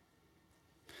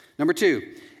 Number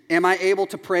 2, am I able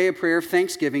to pray a prayer of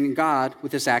thanksgiving in God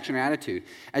with this action or attitude?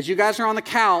 As you guys are on the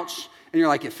couch and you're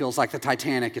like, it feels like the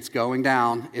Titanic, it's going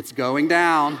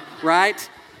down, right?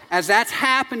 As that's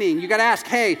happening, you got to ask,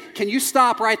 hey, can you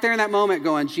stop right there in that moment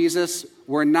going, Jesus,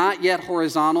 we're not yet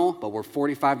horizontal, but we're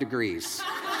 45 degrees.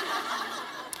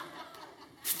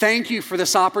 Thank you for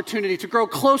this opportunity to grow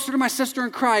closer to my sister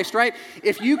in Christ, right?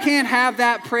 If you can't have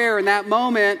that prayer in that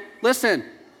moment, listen,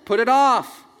 put it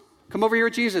off. Come over here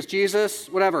with Jesus. Jesus,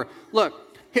 whatever. Look,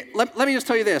 let me just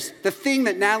tell you this. The thing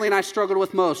that Natalie and I struggled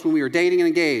with most when we were dating and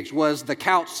engaged was the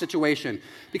couch situation.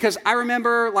 Because I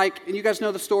remember, and you guys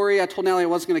know the story, I told Natalie I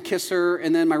wasn't going to kiss her,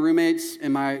 and then my roommates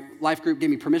in my life group gave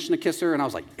me permission to kiss her, and I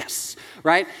was like, yes,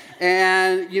 right?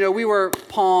 And, we were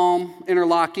palm,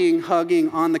 interlocking, hugging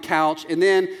on the couch, and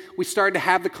then we started to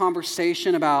have the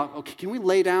conversation about, okay, can we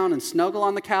lay down and snuggle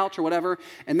on the couch or whatever?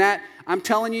 And that, I'm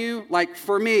telling you,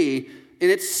 for me, and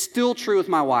it's still true with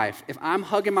my wife, if I'm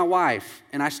hugging my wife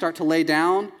and I start to lay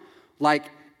down,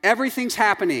 everything's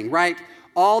happening, right?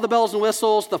 All the bells and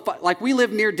whistles, we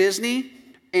live near Disney,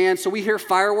 and so we hear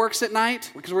fireworks at night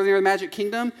because we're near the Magic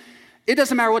Kingdom. It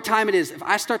doesn't matter what time it is. If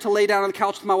I start to lay down on the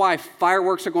couch with my wife,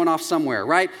 fireworks are going off somewhere,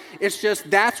 right? It's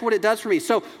just, that's what it does for me.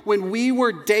 So when we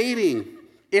were dating,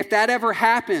 if that ever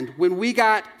happened, when we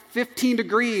got 15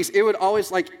 degrees, it would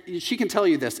always, she can tell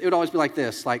you this, it would always be like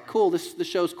this, cool, this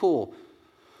show's cool.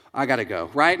 I got to go,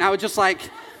 right? And I would just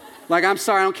I'm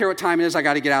sorry, I don't care what time it is, I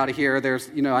got to get out of here. There's,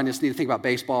 I just need to think about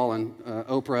baseball and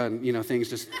Oprah and, things.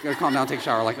 Just got to calm down, take a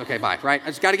shower. Okay, bye, right? I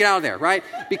just got to get out of there, right?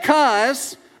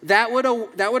 Because that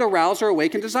would arouse or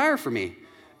awaken desire for me.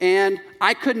 And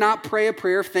I could not pray a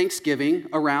prayer of thanksgiving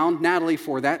around Natalie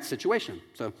for that situation.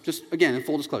 So just, again, in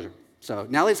full disclosure. So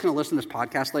Natalie's going to listen to this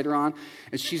podcast later on,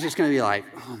 and she's just going to be like,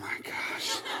 oh my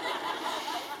gosh.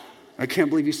 I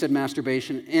can't believe you said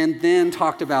masturbation and then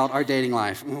talked about our dating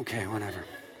life. Okay, whatever.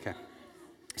 Okay.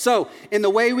 So, in the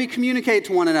way we communicate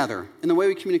to one another, in the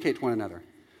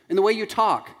way you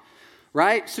talk,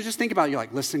 right? So just think about it. You're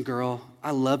like, listen, girl, I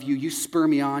love you. You spur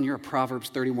me on. You're a Proverbs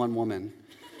 31 woman.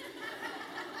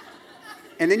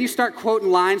 And then you start quoting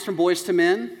lines from Boys to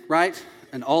Men, right?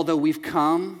 And although we've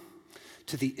come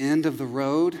to the end of the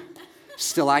road,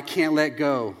 still I can't let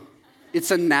go. It's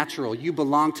unnatural. You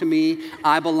belong to me.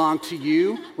 I belong to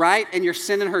you, right? And you're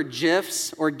sending her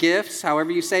GIFs or GIFs,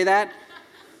 however you say that,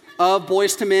 of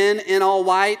Boys to Men in all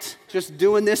white, just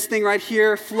doing this thing right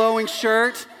here, flowing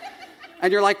shirt.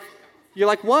 And you're like,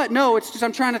 what? No, it's just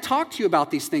I'm trying to talk to you about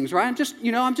these things, right?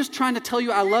 I'm just trying to tell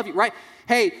you I love you, right?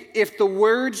 Hey, if the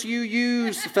words you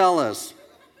use, fellas,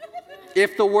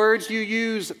 if the words you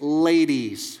use,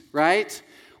 ladies, right?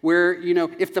 Where,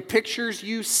 if the pictures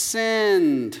you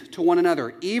send to one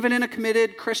another, even in a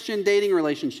committed Christian dating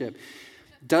relationship,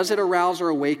 does it arouse or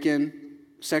awaken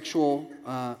sexual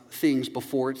things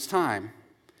before it's time?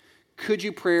 Could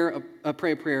you pray a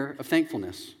prayer of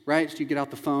thankfulness, right? So you get out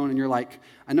the phone and you're like,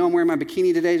 I know I'm wearing my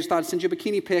bikini today, just thought I'd send you a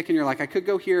bikini pic, and you're like, I could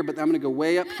go here, but I'm going to go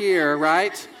way up here,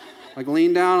 right?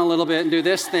 Lean down a little bit and do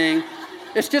this thing.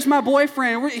 It's just my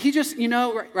boyfriend. He just,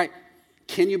 right.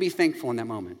 Can you be thankful in that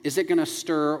moment? Is it going to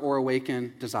stir or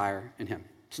awaken desire in him?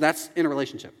 So that's in a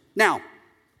relationship. Now, I'm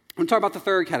going to talk about the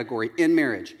third category, in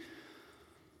marriage.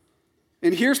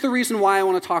 And here's the reason why I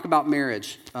want to talk about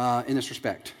marriage in this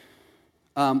respect.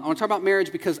 I want to talk about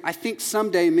marriage because I think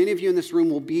someday many of you in this room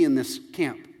will be in this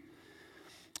camp.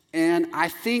 And I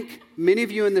think many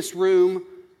of you in this room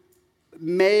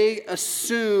may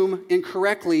assume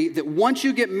incorrectly that once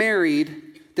you get married,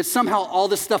 that somehow all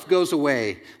this stuff goes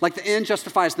away. Like the end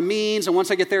justifies the means, and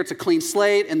once I get there, it's a clean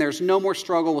slate, and there's no more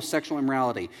struggle with sexual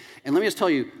immorality. And let me just tell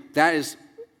you, that is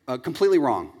completely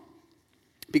wrong.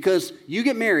 Because you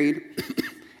get married,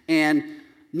 and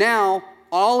now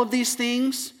all of these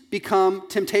things become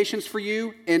temptations for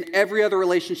you in every other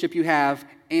relationship you have,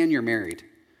 and you're married,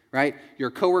 right?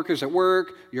 Your coworkers at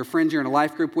work, your friends you're in a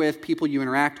life group with, people you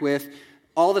interact with,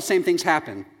 all the same things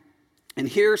happen. And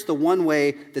here's the one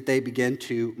way that they begin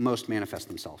to most manifest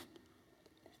themselves.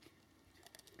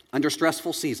 Under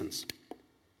stressful seasons.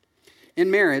 In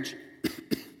marriage,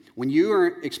 when you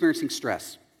are experiencing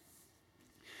stress,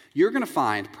 you're going to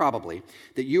find probably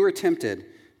that you are tempted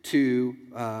to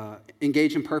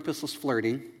engage in purposeless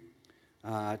flirting,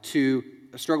 to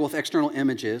struggle with external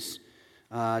images,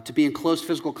 to be in close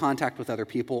physical contact with other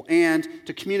people, and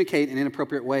to communicate in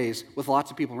inappropriate ways with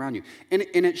lots of people around you. And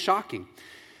it's shocking.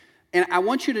 And I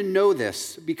want you to know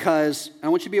this because I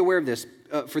want you to be aware of this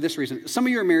for this reason. Some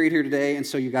of you are married here today, and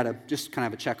so you got to just kind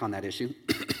of have a check on that issue.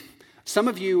 Some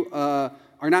of you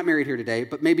are not married here today,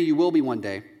 but maybe you will be one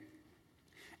day.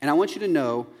 And I want you to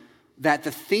know that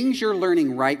the things you're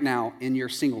learning right now in your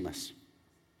singleness,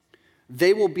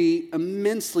 they will be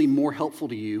immensely more helpful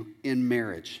to you in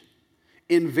marriage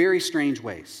in very strange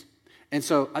ways. And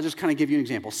so I'll just kind of give you an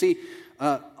example. See,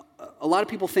 a lot of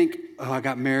people think, oh, I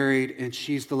got married and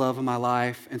she's the love of my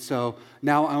life, and so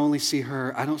now I only see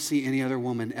her. I don't see any other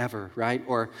woman ever, right?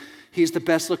 Or he's the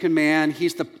best looking man.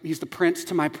 He's the prince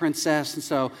to my princess, and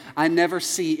so I never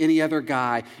see any other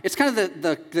guy. It's kind of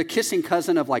the kissing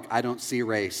cousin of like, I don't see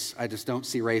race. I just don't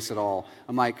see race at all.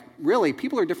 I'm like, really?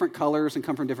 People are different colors and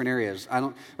come from different areas.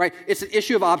 Right? It's an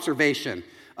issue of observation.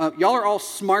 Y'all are all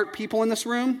smart people in this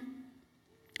room.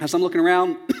 As I'm looking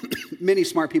around, many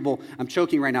smart people. I'm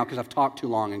choking right now because I've talked too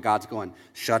long and God's going,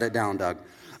 shut it down, Doug.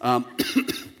 So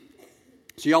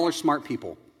y'all are smart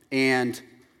people. And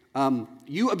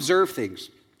you observe things.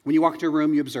 When you walk into a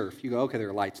room, you observe. You go, okay, there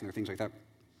are lights and there are things like that.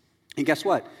 And guess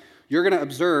what? You're going to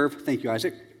observe, thank you,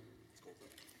 Isaac.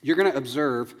 You're going to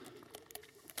observe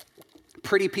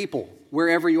pretty people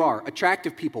wherever you are,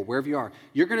 attractive people wherever you are.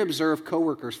 You're going to observe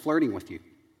coworkers flirting with you.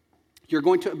 You're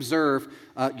going to observe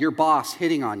your boss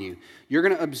hitting on you. You're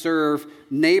going to observe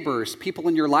neighbors, people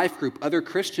in your life group, other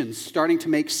Christians starting to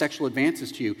make sexual advances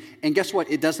to you. And guess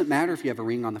what? It doesn't matter if you have a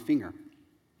ring on the finger.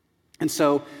 And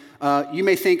so you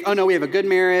may think, oh no, we have a good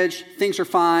marriage. Things are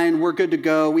fine. We're good to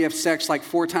go. We have sex like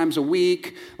 4 times a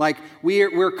week. Like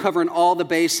we're covering all the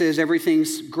bases.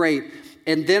 Everything's great.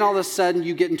 And then all of a sudden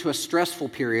you get into a stressful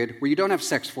period where you don't have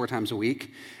sex 4 times a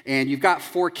week, and you've got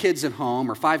 4 kids at home,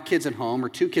 or 5 kids at home, or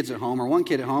 2 kids at home, or 1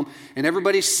 kid at home, and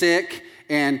everybody's sick,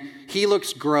 and he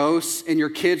looks gross, and your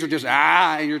kids are just,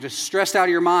 and you're just stressed out of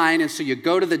your mind, and so you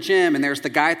go to the gym, and there's the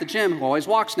guy at the gym who always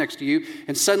walks next to you,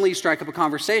 and suddenly you strike up a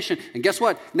conversation, and guess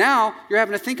what? Now you're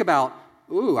having to think about,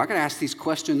 I got to ask these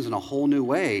questions in a whole new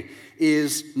way.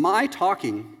 Is my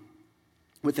talking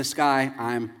with this guy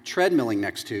I'm treadmilling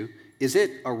next to, is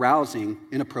it arousing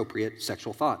inappropriate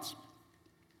sexual thoughts?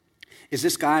 Is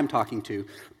this guy I'm talking to,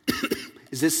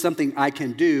 is this something I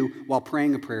can do while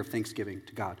praying a prayer of thanksgiving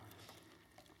to God?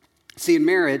 See, in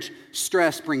marriage,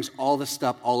 stress brings all this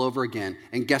stuff all over again.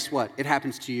 And guess what? It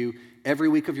happens to you every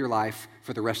week of your life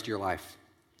for the rest of your life.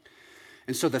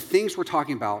 And so the things we're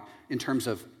talking about in terms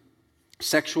of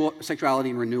sexuality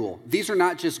and renewal, these are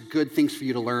not just good things for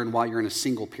you to learn while you're in a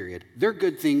single period. They're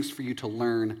good things for you to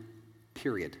learn,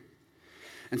 period.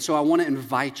 And so I want to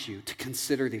invite you to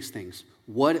consider these things,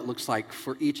 what it looks like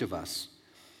for each of us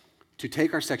to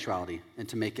take our sexuality and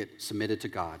to make it submitted to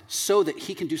God so that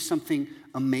he can do something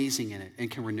amazing in it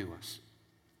and can renew us.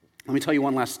 Let me tell you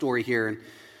one last story here and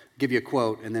give you a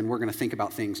quote, and then we're going to think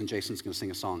about things, and Jason's going to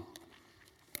sing a song.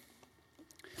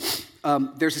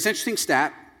 There's this interesting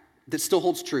stat that still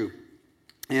holds true,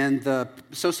 and the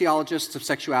sociologists of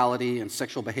sexuality and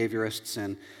sexual behaviorists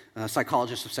and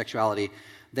psychologists of sexuality,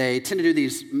 they tend to do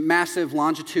these massive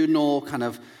longitudinal kind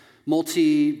of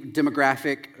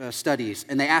multi-demographic studies,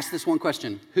 and they ask this one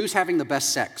question: who's having the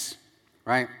best sex,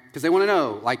 right? Because they want to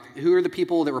know, like, who are the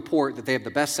people that report that they have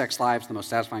the best sex lives, the most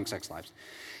satisfying sex lives.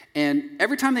 And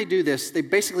every time they do this, they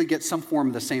basically get some form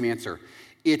of the same answer.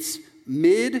 It's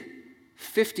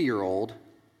mid-50-year-old,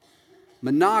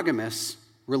 monogamous,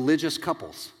 religious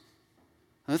couples.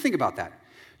 Now think about that.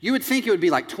 You would think it would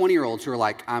be like 20-year-olds who are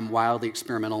like, I'm wildly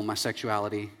experimental in my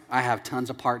sexuality. I have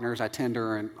tons of partners. I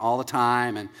Tinder and all the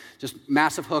time and just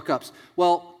massive hookups.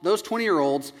 Well, those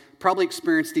 20-year-olds probably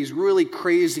experience these really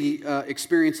crazy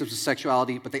experiences of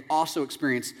sexuality, but they also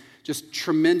experience just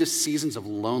tremendous seasons of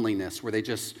loneliness where they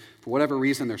just, for whatever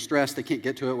reason, they're stressed, they can't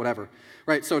get to it, whatever.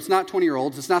 Right? So it's not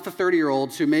 20-year-olds. It's not the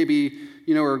 30-year-olds who maybe,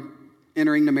 are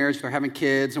entering the marriage, they're having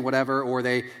kids and whatever, or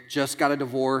they just got a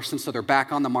divorce and so they're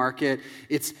back on the market.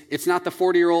 It's not the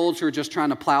 40-year-olds who are just trying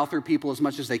to plow through people as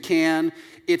much as they can.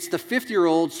 It's the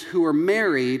 50-year-olds who are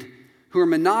married, who are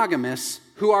monogamous,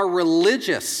 who are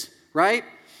religious, right?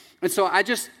 And so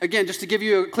just to give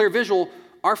you a clear visual,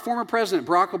 our former president,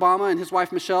 Barack Obama, and his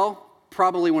wife, Michelle,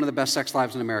 probably one of the best sex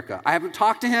lives in America. I haven't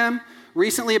talked to him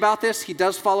recently about this. He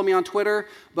does follow me on Twitter,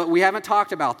 but we haven't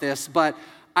talked about this. But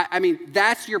I mean,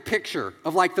 that's your picture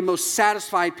of like the most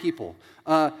satisfied people.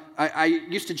 I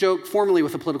used to joke formerly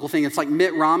with a political thing. It's like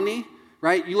Mitt Romney,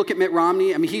 right? You look at Mitt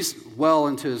Romney. I mean, he's well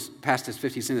into past his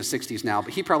 50s, in his 60s now,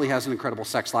 but he probably has an incredible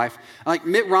sex life. Like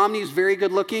Mitt Romney is very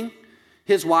good looking.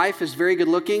 His wife is very good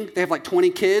looking. They have like 20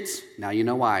 kids. Now you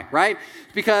know why, right?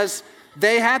 Because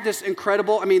they had this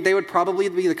incredible, I mean, they would probably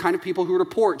be the kind of people who would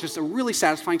report just a really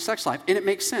satisfying sex life, and it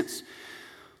makes sense.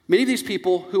 Many of these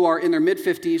people who are in their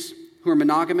mid-50s, who are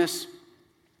monogamous,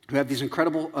 who have these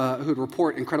incredible, who would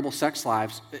report incredible sex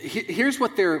lives, here's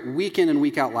what their week in and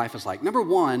week out life is like. Number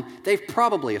one, they've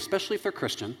probably, especially if they're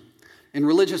Christian, and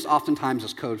religious oftentimes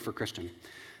is code for Christian,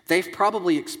 they've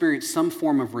probably experienced some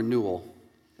form of renewal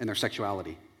in their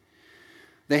sexuality.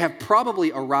 They have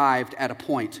probably arrived at a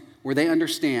point where they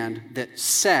understand that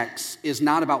sex is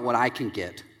not about what I can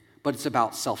get, but it's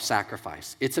about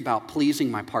self-sacrifice. It's about pleasing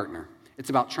my partner. It's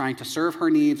about trying to serve her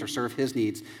needs or serve his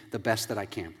needs the best that I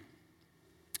can.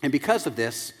 And because of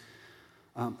this,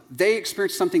 they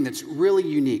experience something that's really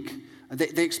unique.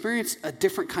 They experience a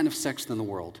different kind of sex than the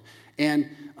world. And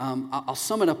I'll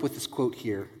sum it up with this quote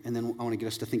here, and then I want to get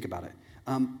us to think about it.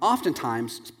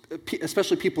 Oftentimes,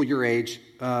 especially people your age,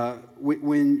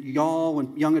 when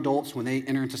young adults, when they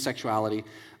enter into sexuality,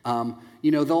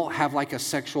 they'll have like a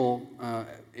sexual, I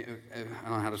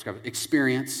don't know how to describe it,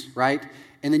 experience, right?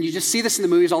 And then you just see this in the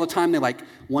movies all the time. They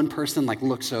one person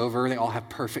looks over, they all have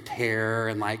perfect hair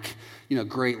and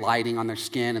great lighting on their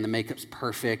skin, and the makeup's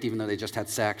perfect, even though they just had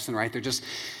sex, and right, they're just,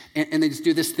 and they just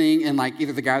do this thing, and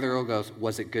either the guy or the girl goes,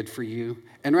 was it good for you?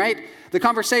 And right, the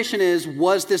conversation is,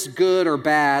 was this good or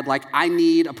bad? I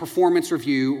need a performance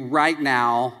review right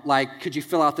now. Could you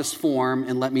fill out this form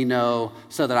and let me know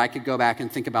so that I could go back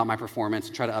and think about my performance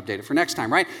and try to update it for next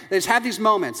time, right? They just have these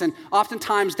moments, and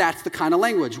oftentimes that's the kind of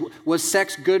language. Was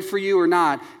sex good for you or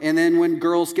not? And then when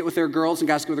girls get with their girls and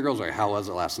guys get with their girls, how was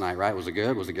it last night, right? Was it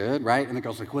good? Was it good, right? And the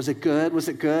girl's was it good? Was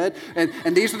it good?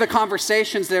 And these are the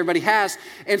conversations that everybody has.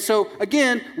 And so,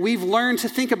 again, we've learned to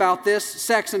think about this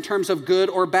sex in terms of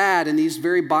good or bad in these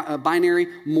very binary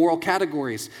moral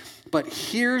categories. But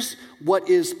here's what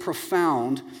is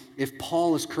profound if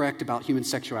Paul is correct about human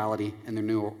sexuality and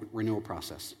the renewal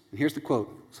process. And here's the quote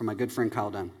from my good friend Kyle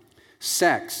Dunn.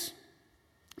 Sex,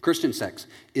 Christian sex,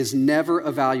 is never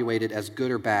evaluated as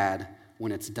good or bad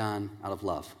when it's done out of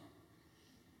love.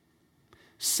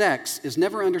 Sex is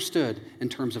never understood in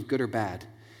terms of good or bad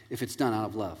if it's done out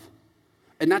of love.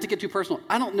 And not to get too personal,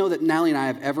 I don't know that Natalie and I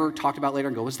have ever talked about later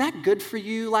and go, was that good for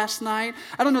you last night?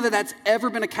 I don't know that that's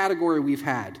ever been a category we've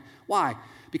had. Why?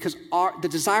 Because the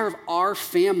desire of our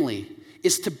family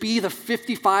is to be the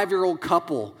 55-year-old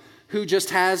couple who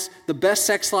just has the best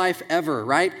sex life ever,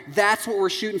 right? That's what we're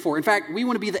shooting for. In fact, we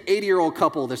want to be the 80-year-old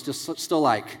couple that's just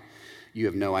still you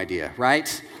have no idea,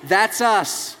 right? That's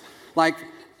us.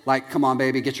 Come on,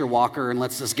 baby, get your walker and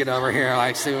let's just get over here.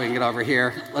 See what we can get over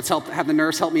here. Let's have the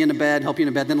nurse help you into bed,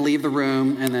 then leave the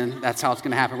room, and then that's how it's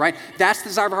going to happen, right? That's the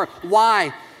desire of our heart.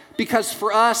 Why? Because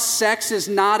for us, sex is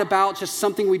not about just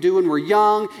something we do when we're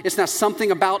young. It's not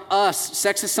something about us.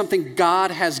 Sex is something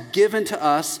God has given to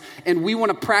us, and we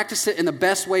want to practice it in the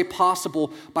best way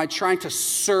possible by trying to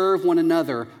serve one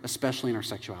another, especially in our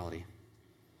sexuality.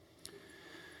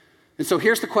 And so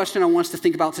here's the question I want us to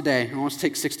think about today. I want us to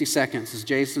take 60 seconds as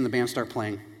Jason and the band start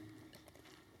playing.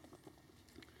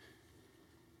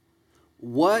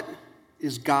 What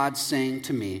is God saying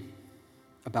to me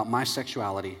about my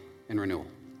sexuality and renewal?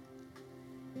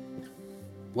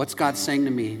 What's God saying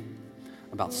to me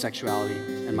about sexuality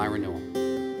and my renewal?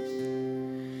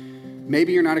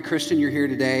 Maybe you're not a Christian, you're here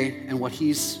today, and what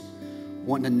he's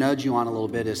wanting to nudge you on a little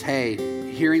bit is,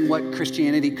 hey, hearing what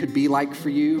Christianity could be like for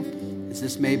you, is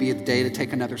this maybe a day to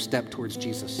take another step towards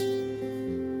Jesus?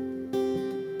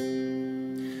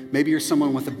 Maybe you're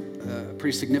someone with a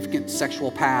pretty significant sexual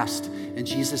past, and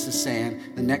Jesus is saying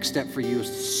the next step for you is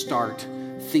to start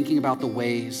thinking about the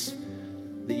ways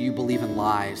that you believe in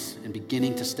lies and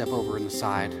beginning to step over in the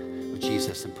side of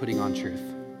Jesus and putting on truth.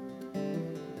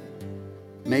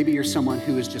 Maybe you're someone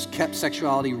who has just kept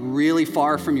sexuality really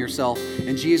far from yourself,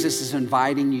 and Jesus is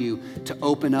inviting you to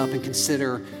open up and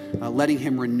consider letting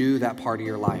him renew that part of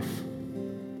your life.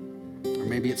 Or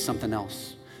maybe it's something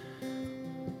else.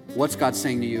 What's God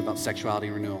saying to you about sexuality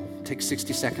and renewal? Take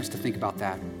 60 seconds to think about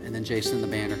that, and then Jason and the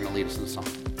band are going to lead us in the song.